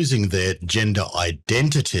using their gender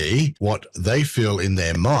identity, what they feel in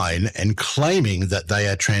their mind, and claiming that they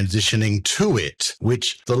are transitioning to it,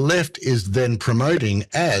 which the left is then promoting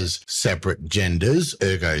as separate genders,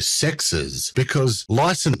 ergo sexes, because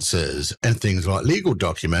licenses and things like legal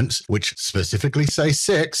documents, which specifically say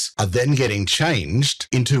sex, are then getting changed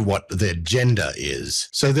into what their gender is.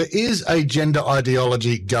 So there is a gender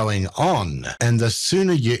ideology going on, and the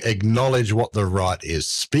sooner you acknowledge what the right is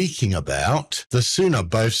speaking about, the sooner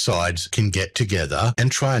both sides can get together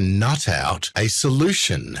and try and nut out a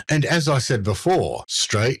solution. And as I said before,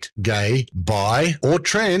 straight, gay, bi, or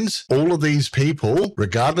trans, all of these people,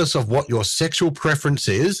 regardless of what your sexual preference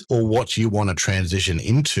is or what you want to transition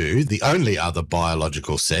into, the only other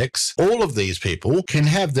biological sex, all of these people can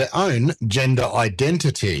have their own gender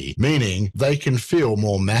identity, meaning they can feel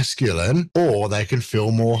more masculine or they can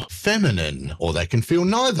feel more feminine, or they can feel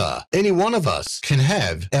neither. Any one of us can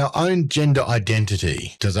have our own gender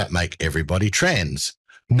identity. Does that make everybody trans?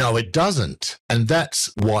 No, it doesn't. And that's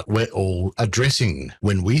what we're all addressing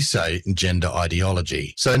when we say gender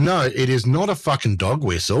ideology. So no, it is not a fucking dog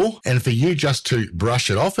whistle. And for you just to brush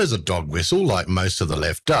it off as a dog whistle, like most of the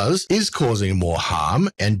left does, is causing more harm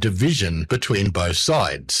and division between both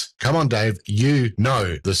sides. Come on, Dave, you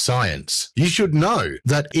know the science. You should know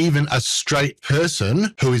that even a straight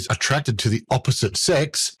person who is attracted to the opposite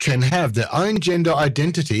sex can have their own gender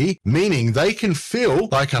identity, meaning they can feel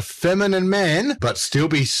like a feminine man, but still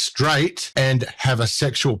be be straight and have a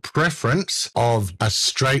sexual preference of a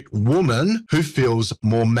straight woman who feels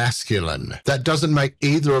more masculine. That doesn't make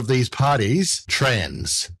either of these parties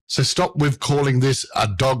trans. So stop with calling this a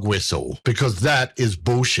dog whistle, because that is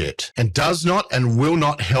bullshit and does not and will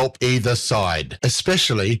not help either side,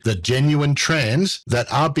 especially the genuine trans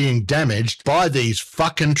that are being damaged by these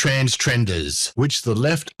fucking trans trenders, which the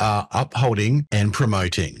left are upholding and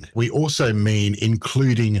promoting. We also mean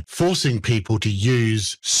including forcing people to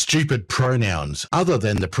use stupid pronouns other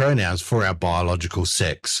than the pronouns for our biological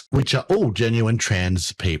sex, which are all genuine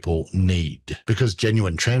trans people need, because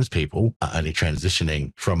genuine trans people are only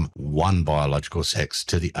transitioning from one biological sex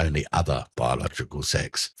to the only other biological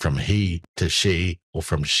sex, from he to she or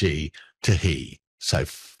from she to he. So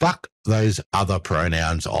fuck those other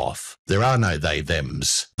pronouns off. There are no they,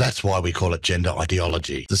 thems. That's why we call it gender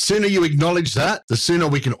ideology. The sooner you acknowledge that, the sooner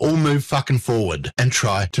we can all move fucking forward and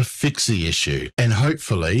try to fix the issue and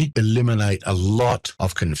hopefully eliminate a lot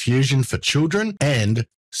of confusion for children and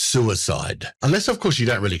suicide. Unless, of course, you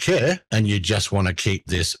don't really care and you just want to keep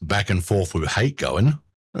this back and forth with hate going.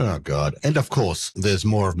 Oh, God. And, of course, there's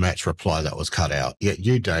more of Matt's reply that was cut out. Yet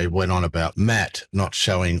you, Dave, went on about Matt not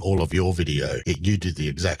showing all of your video. Yet you did the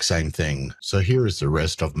exact same thing. So here is the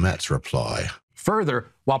rest of Matt's reply.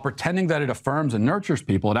 Further, while pretending that it affirms and nurtures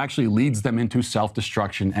people, it actually leads them into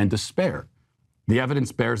self-destruction and despair. The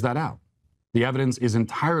evidence bears that out. The evidence is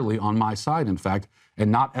entirely on my side, in fact, and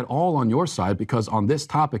not at all on your side, because on this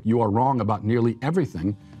topic, you are wrong about nearly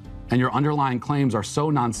everything, and your underlying claims are so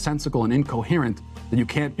nonsensical and incoherent that you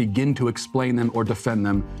can't begin to explain them or defend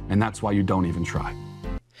them, and that's why you don't even try.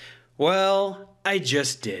 Well, I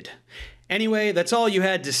just did. Anyway, that's all you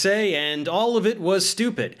had to say, and all of it was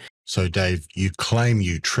stupid. So, Dave, you claim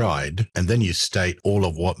you tried, and then you state all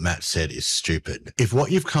of what Matt said is stupid. If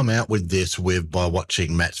what you've come out with this with by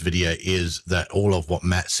watching Matt's video is that all of what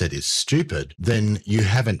Matt said is stupid, then you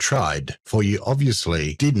haven't tried, for you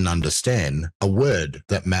obviously didn't understand a word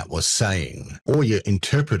that Matt was saying, or you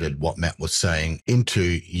interpreted what Matt was saying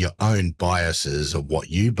into your own biases of what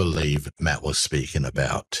you believe Matt was speaking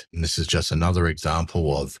about. And this is just another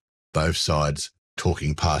example of both sides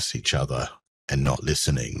talking past each other and not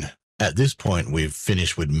listening. At this point, we've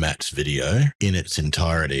finished with Matt's video in its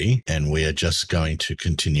entirety, and we are just going to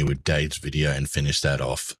continue with Dave's video and finish that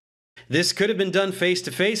off. This could have been done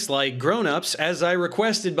face-to-face like grown-ups, as I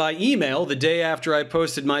requested by email the day after I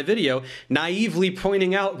posted my video, naively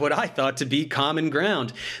pointing out what I thought to be common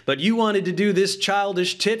ground. But you wanted to do this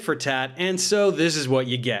childish tit-for-tat, and so this is what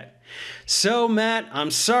you get. So, Matt, I'm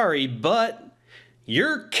sorry, but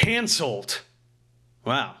you're canceled.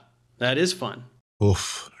 Wow, that is fun.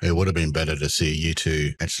 Oof, it would have been better to see you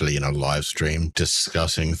two actually in a live stream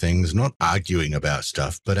discussing things, not arguing about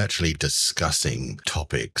stuff, but actually discussing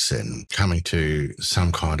topics and coming to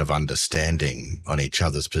some kind of understanding on each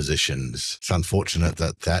other's positions. It's unfortunate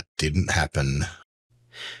that that didn't happen.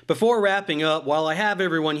 Before wrapping up, while I have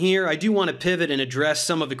everyone here, I do want to pivot and address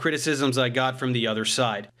some of the criticisms I got from the other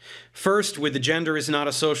side. First, with the gender is not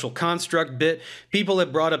a social construct bit, people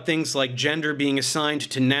have brought up things like gender being assigned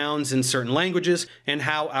to nouns in certain languages, and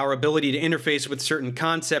how our ability to interface with certain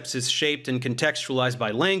concepts is shaped and contextualized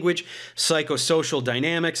by language, psychosocial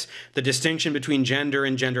dynamics, the distinction between gender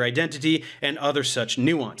and gender identity, and other such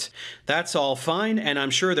nuance. That's all fine, and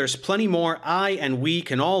I'm sure there's plenty more I and we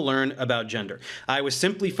can all learn about gender. I was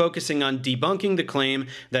simply focusing on debunking the claim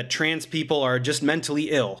that trans people are just mentally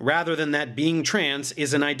ill, rather than that being trans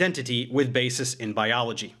is an identity with basis in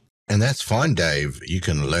biology. And that's fine, Dave. You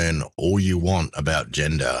can learn all you want about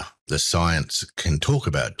gender. The science can talk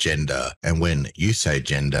about gender. And when you say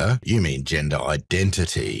gender, you mean gender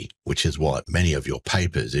identity, which is what many of your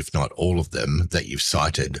papers, if not all of them that you've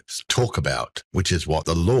cited, talk about, which is what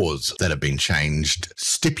the laws that have been changed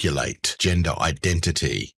stipulate, gender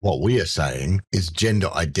identity. What we are saying is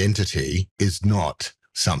gender identity is not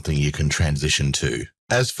something you can transition to.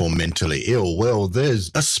 As for mentally ill, well,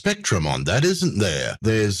 there's a spectrum on that, isn't there?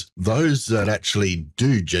 There's those that actually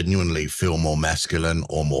do genuinely feel more masculine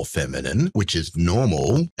or more feminine, which is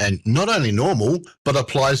normal, and not only normal, but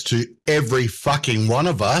applies to every fucking one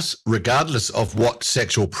of us, regardless of what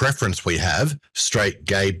sexual preference we have, straight,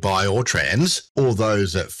 gay, bi, or trans, or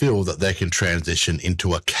those that feel that they can transition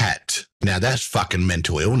into a cat. Now that's fucking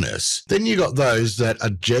mental illness. Then you got those that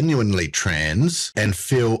are genuinely trans and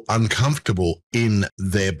feel uncomfortable in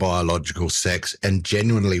their biological sex and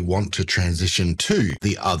genuinely want to transition to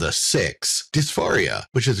the other sex. Dysphoria,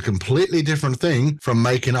 which is a completely different thing from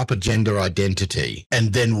making up a gender identity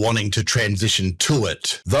and then wanting to transition to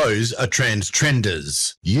it. Those are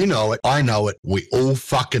trans-trenders. You know it, I know it, we all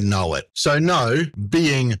fucking know it. So no,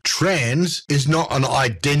 being trans is not an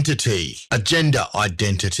identity, a gender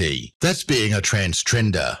identity. That's being a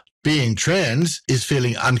trans-trender. Being trans is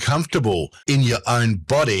feeling uncomfortable in your own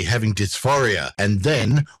body, having dysphoria, and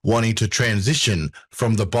then wanting to transition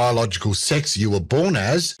from the biological sex you were born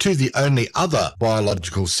as to the only other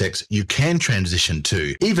biological sex you can transition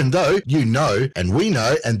to, even though you know, and we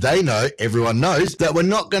know, and they know, everyone knows, that we're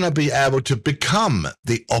not going to be able to become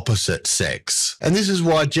the opposite sex. And this is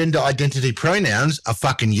why gender identity pronouns are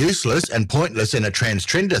fucking useless and pointless in a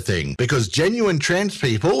transgender thing, because genuine trans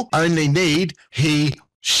people only need he,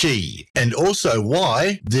 she, and also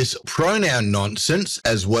why this pronoun nonsense,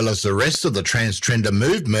 as well as the rest of the transgender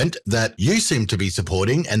movement that you seem to be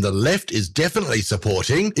supporting and the left is definitely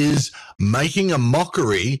supporting, is making a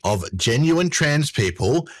mockery of genuine trans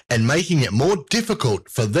people and making it more difficult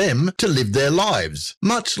for them to live their lives.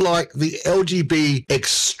 Much like the LGB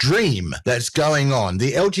extreme that's going on,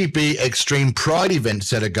 the LGB extreme pride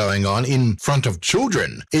events that are going on in front of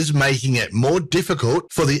children is making it more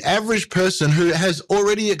difficult for the average person who has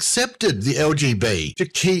already accepted the LGB to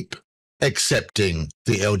keep accepting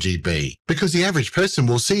the LGB, because the average person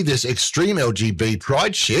will see this extreme LGB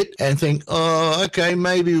pride shit and think, oh, okay,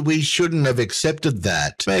 maybe we shouldn't have accepted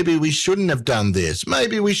that. Maybe we shouldn't have done this.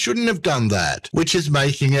 Maybe we shouldn't have done that, which is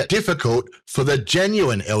making it difficult for the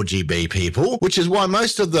genuine LGB people, which is why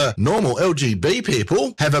most of the normal LGB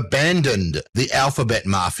people have abandoned the alphabet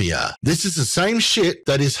mafia. This is the same shit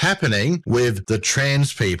that is happening with the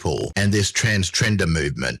trans people and this transgender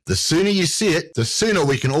movement. The sooner you see it, the sooner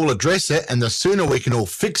we can all address it, and the sooner we can all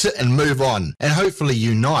fix it and move on and hopefully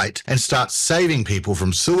unite and start saving people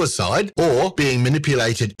from suicide or being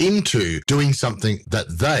manipulated into doing something that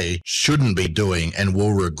they shouldn't be doing and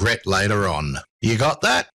will regret later on. You got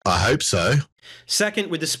that? I hope so. Second,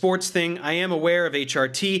 with the sports thing, I am aware of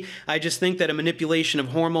HRT. I just think that a manipulation of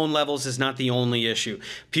hormone levels is not the only issue.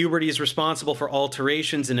 Puberty is responsible for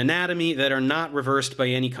alterations in anatomy that are not reversed by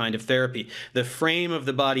any kind of therapy. The frame of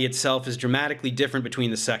the body itself is dramatically different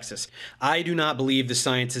between the sexes. I do not believe the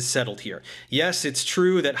science is settled here. Yes, it's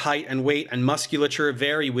true that height and weight and musculature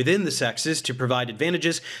vary within the sexes to provide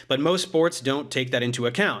advantages, but most sports don't take that into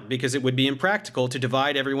account because it would be impractical to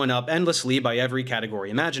divide everyone up endlessly by every category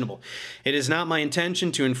imaginable. It is not my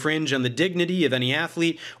intention to infringe on the dignity of any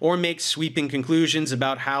athlete or make sweeping conclusions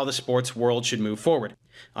about how the sports world should move forward.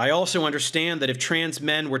 I also understand that if trans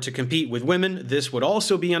men were to compete with women, this would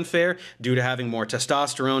also be unfair due to having more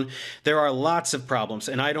testosterone. There are lots of problems,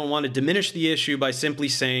 and I don't want to diminish the issue by simply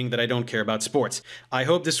saying that I don't care about sports. I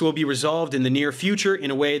hope this will be resolved in the near future in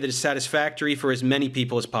a way that is satisfactory for as many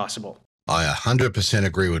people as possible. I 100%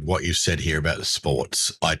 agree with what you said here about the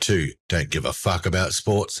sports. I too don't give a fuck about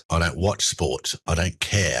sports. I don't watch sports. I don't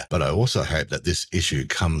care. But I also hope that this issue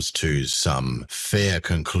comes to some fair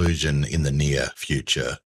conclusion in the near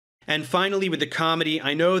future. And finally, with the comedy,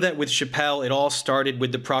 I know that with Chappelle, it all started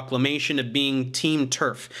with the proclamation of being Team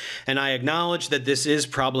TERF, and I acknowledge that this is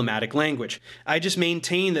problematic language. I just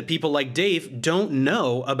maintain that people like Dave don't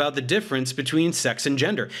know about the difference between sex and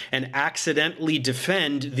gender, and accidentally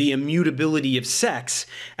defend the immutability of sex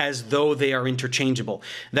as though they are interchangeable.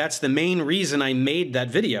 That's the main reason I made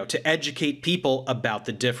that video, to educate people about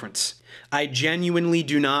the difference. I genuinely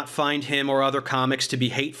do not find him or other comics to be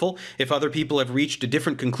hateful. If other people have reached a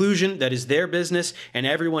different conclusion, that is their business, and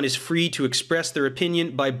everyone is free to express their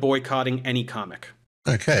opinion by boycotting any comic.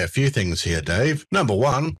 Okay, a few things here, Dave. Number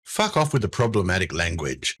one, fuck off with the problematic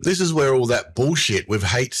language. This is where all that bullshit with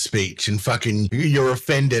hate speech and fucking you're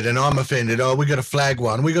offended and I'm offended. Oh, we got to flag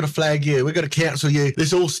one. We got to flag you. We got to cancel you.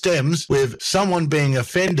 This all stems with someone being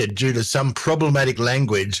offended due to some problematic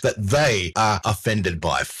language that they are offended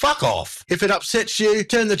by. Fuck off. If it upsets you,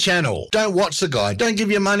 turn the channel. Don't watch the guy. Don't give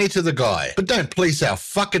your money to the guy. But don't police our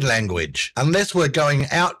fucking language. Unless we're going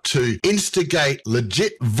out to instigate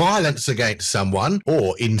legit violence against someone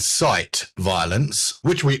or incite violence,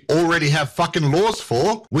 which we already have fucking laws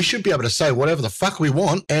for, we should be able to say whatever the fuck we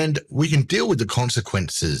want and we can deal with the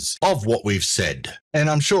consequences of what we've said. And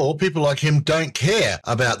I'm sure people like him don't care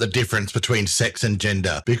about the difference between sex and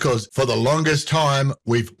gender because for the longest time,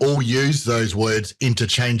 we've all used those words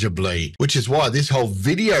interchangeably, which is why this whole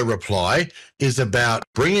video reply is about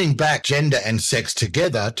bringing back gender and sex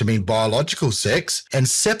together to mean biological sex and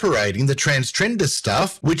separating the transgender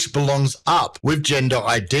stuff, which belongs up with gender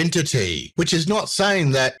identity, which is not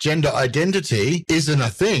saying that gender identity isn't a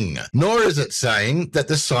thing, nor is it saying that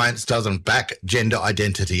the science doesn't back gender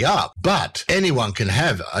identity up, but anyone can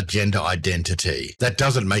have a gender identity. That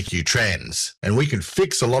doesn't make you trans. And we can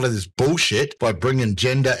fix a lot of this bullshit by bringing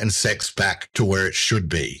gender and sex back to where it should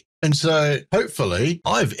be. And so hopefully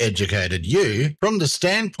I've educated you from the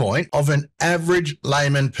standpoint of an average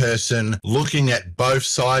layman person looking at both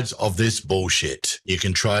sides of this bullshit. You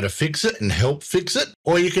can try to fix it and help fix it,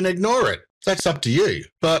 or you can ignore it. That's up to you.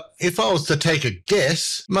 But if I was to take a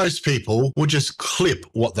guess, most people will just clip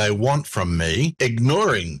what they want from me,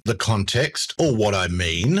 ignoring the context or what I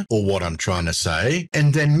mean or what I'm trying to say,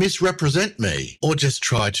 and then misrepresent me or just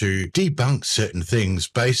try to debunk certain things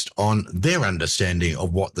based on their understanding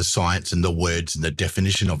of what the science and the words and the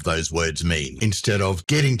definition of those words mean, instead of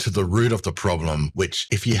getting to the root of the problem, which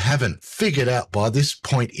if you haven't figured out by this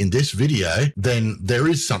point in this video, then there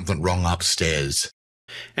is something wrong upstairs.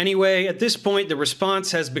 Anyway, at this point, the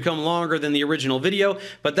response has become longer than the original video,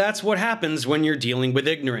 but that's what happens when you're dealing with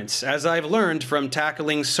ignorance, as I've learned from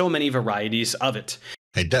tackling so many varieties of it.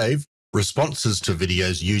 Hey Dave, responses to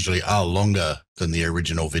videos usually are longer than the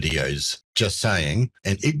original videos. Just saying,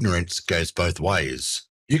 and ignorance goes both ways.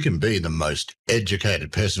 You can be the most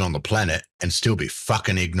educated person on the planet and still be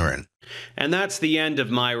fucking ignorant. And that's the end of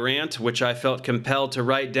my rant, which I felt compelled to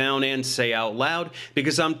write down and say out loud,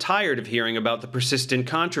 because I'm tired of hearing about the persistent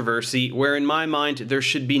controversy where in my mind there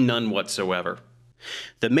should be none whatsoever.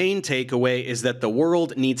 The main takeaway is that the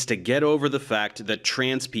world needs to get over the fact that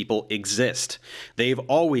trans people exist. They've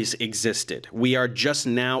always existed. We are just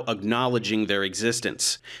now acknowledging their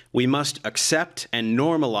existence. We must accept and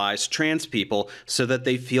normalize trans people so that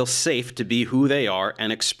they feel safe to be who they are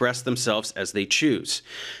and express themselves as they choose.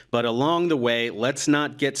 But along the way, let's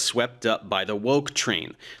not get swept up by the woke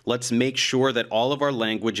train. Let's make sure that all of our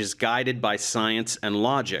language is guided by science and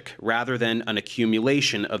logic, rather than an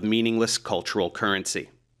accumulation of meaningless cultural currency.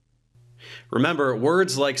 Remember,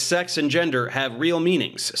 words like sex and gender have real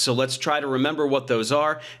meanings, so let's try to remember what those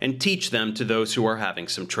are and teach them to those who are having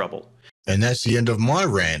some trouble. And that's the end of my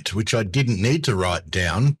rant, which I didn't need to write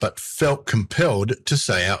down, but felt compelled to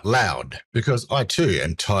say out loud. Because I too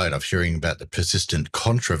am tired of hearing about the persistent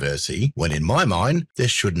controversy, when in my mind, there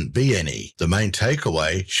shouldn't be any. The main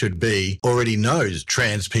takeaway should be, already knows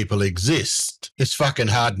trans people exist. It's fucking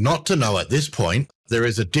hard not to know at this point. There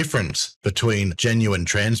is a difference between genuine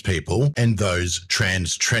trans people and those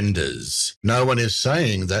trans trenders. No one is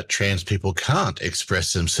saying that trans people can't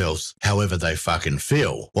express themselves however they fucking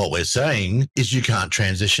feel. What we're saying is you can't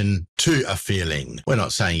transition to a feeling. We're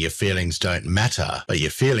not saying your feelings don't matter, but your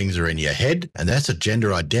feelings are in your head, and that's a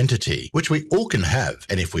gender identity, which we all can have.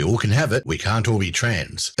 And if we all can have it, we can't all be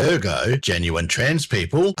trans. Ergo, genuine trans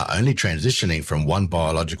people are only transitioning from one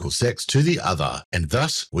biological sex to the other, and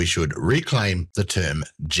thus we should reclaim the term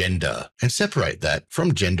gender and separate that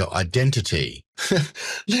from gender identity.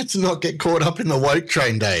 Let's not get caught up in the woke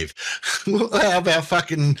train, Dave. How about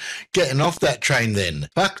fucking getting off that train then?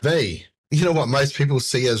 Fuck me. You know what most people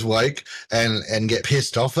see as woke and get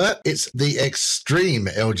pissed off at? It's the extreme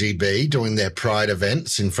LGB doing their pride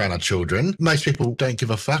events in front of children. Most people don't give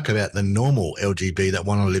a fuck about the normal LGB that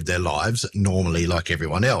want to live their lives normally like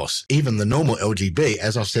everyone else. Even the normal LGB,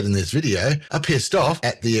 as I've said in this video, are pissed off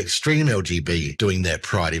at the extreme LGB doing their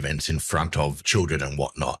pride events in front of children and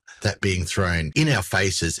whatnot. That being thrown in our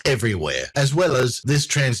faces everywhere, as well as this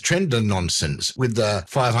transgender nonsense with the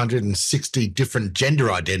 560 different gender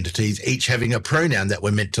identities, each having a pronoun that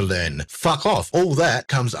we're meant to learn. Fuck off. All that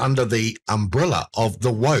comes under the umbrella of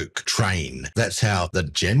the woke train. That's how the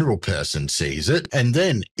general person sees it. And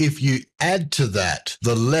then if you add to that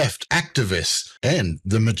the left activists and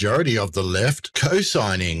the majority of the left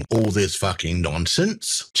co-signing all this fucking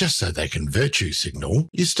nonsense just so they can virtue signal,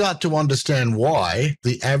 you start to understand why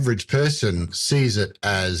the average person sees it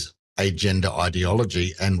as a gender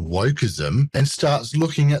ideology and wokeism and starts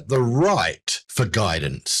looking at the right for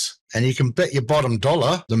guidance. And you can bet your bottom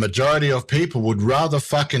dollar the majority of people would rather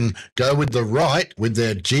fucking go with the right with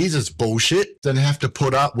their Jesus bullshit than have to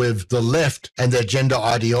put up with the left and their gender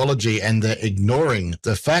ideology, and they're ignoring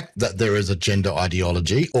the fact that there is a gender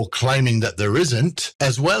ideology or claiming that there isn't,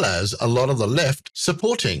 as well as a lot of the left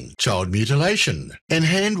supporting child mutilation and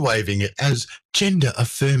hand-waving it as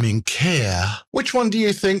gender-affirming care. Which one do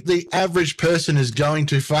you think the average person is going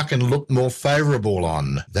to fucking look more favorable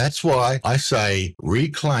on? That's why I say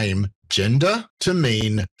reclaim gender to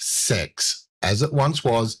mean sex, as it once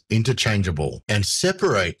was interchangeable, and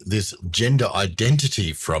separate this gender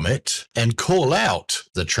identity from it and call out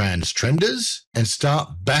the trans trenders and start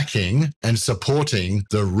backing and supporting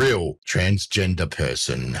the real transgender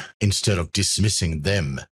person instead of dismissing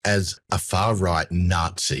them as a far-right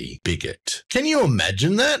Nazi bigot. Can you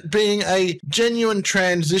imagine that, being a genuine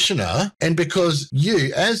transitioner, and because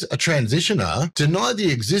you, as a transitioner, deny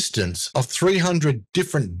the existence of 300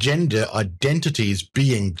 different gender identities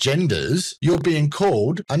being genders, you're being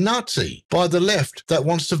called a Nazi by the left that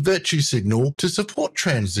wants to virtue signal to support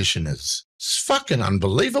transitioners? It's fucking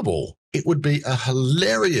unbelievable. It would be a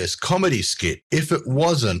hilarious comedy skit if it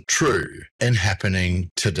wasn't true and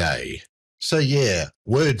happening today. So yeah,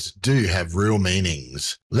 words do have real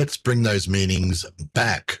meanings. Let's bring those meanings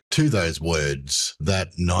back to those words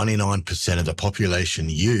that 99% of the population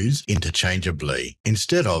use interchangeably,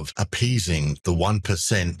 instead of appeasing the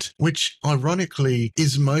 1%, which ironically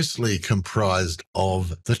is mostly comprised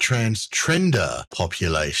of the trans-trender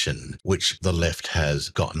population, which the left has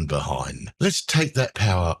gotten behind. Let's take that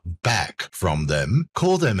power back from them,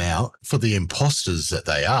 call them out for the imposters that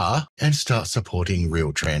they are, and start supporting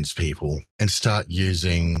real trans people, and start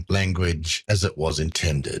using language as it was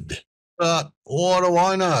intended. But what do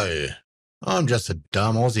I know? I'm just a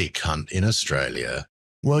dumb Aussie cunt in Australia.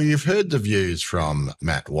 Well, you've heard the views from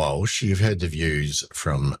Matt Walsh, you've heard the views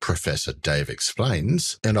from Professor Dave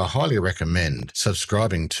Explains, and I highly recommend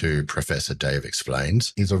subscribing to Professor Dave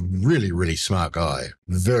Explains. He's a really, really smart guy,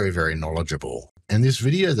 very, very knowledgeable. And this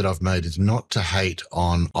video that I've made is not to hate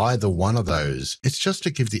on either one of those. It's just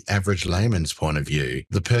to give the average layman's point of view,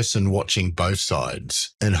 the person watching both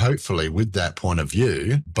sides. And hopefully with that point of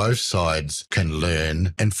view, both sides can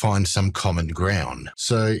learn and find some common ground.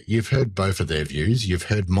 So you've heard both of their views. You've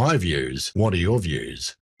heard my views. What are your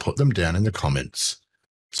views? Put them down in the comments.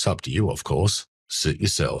 It's up to you, of course. Suit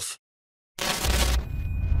yourself.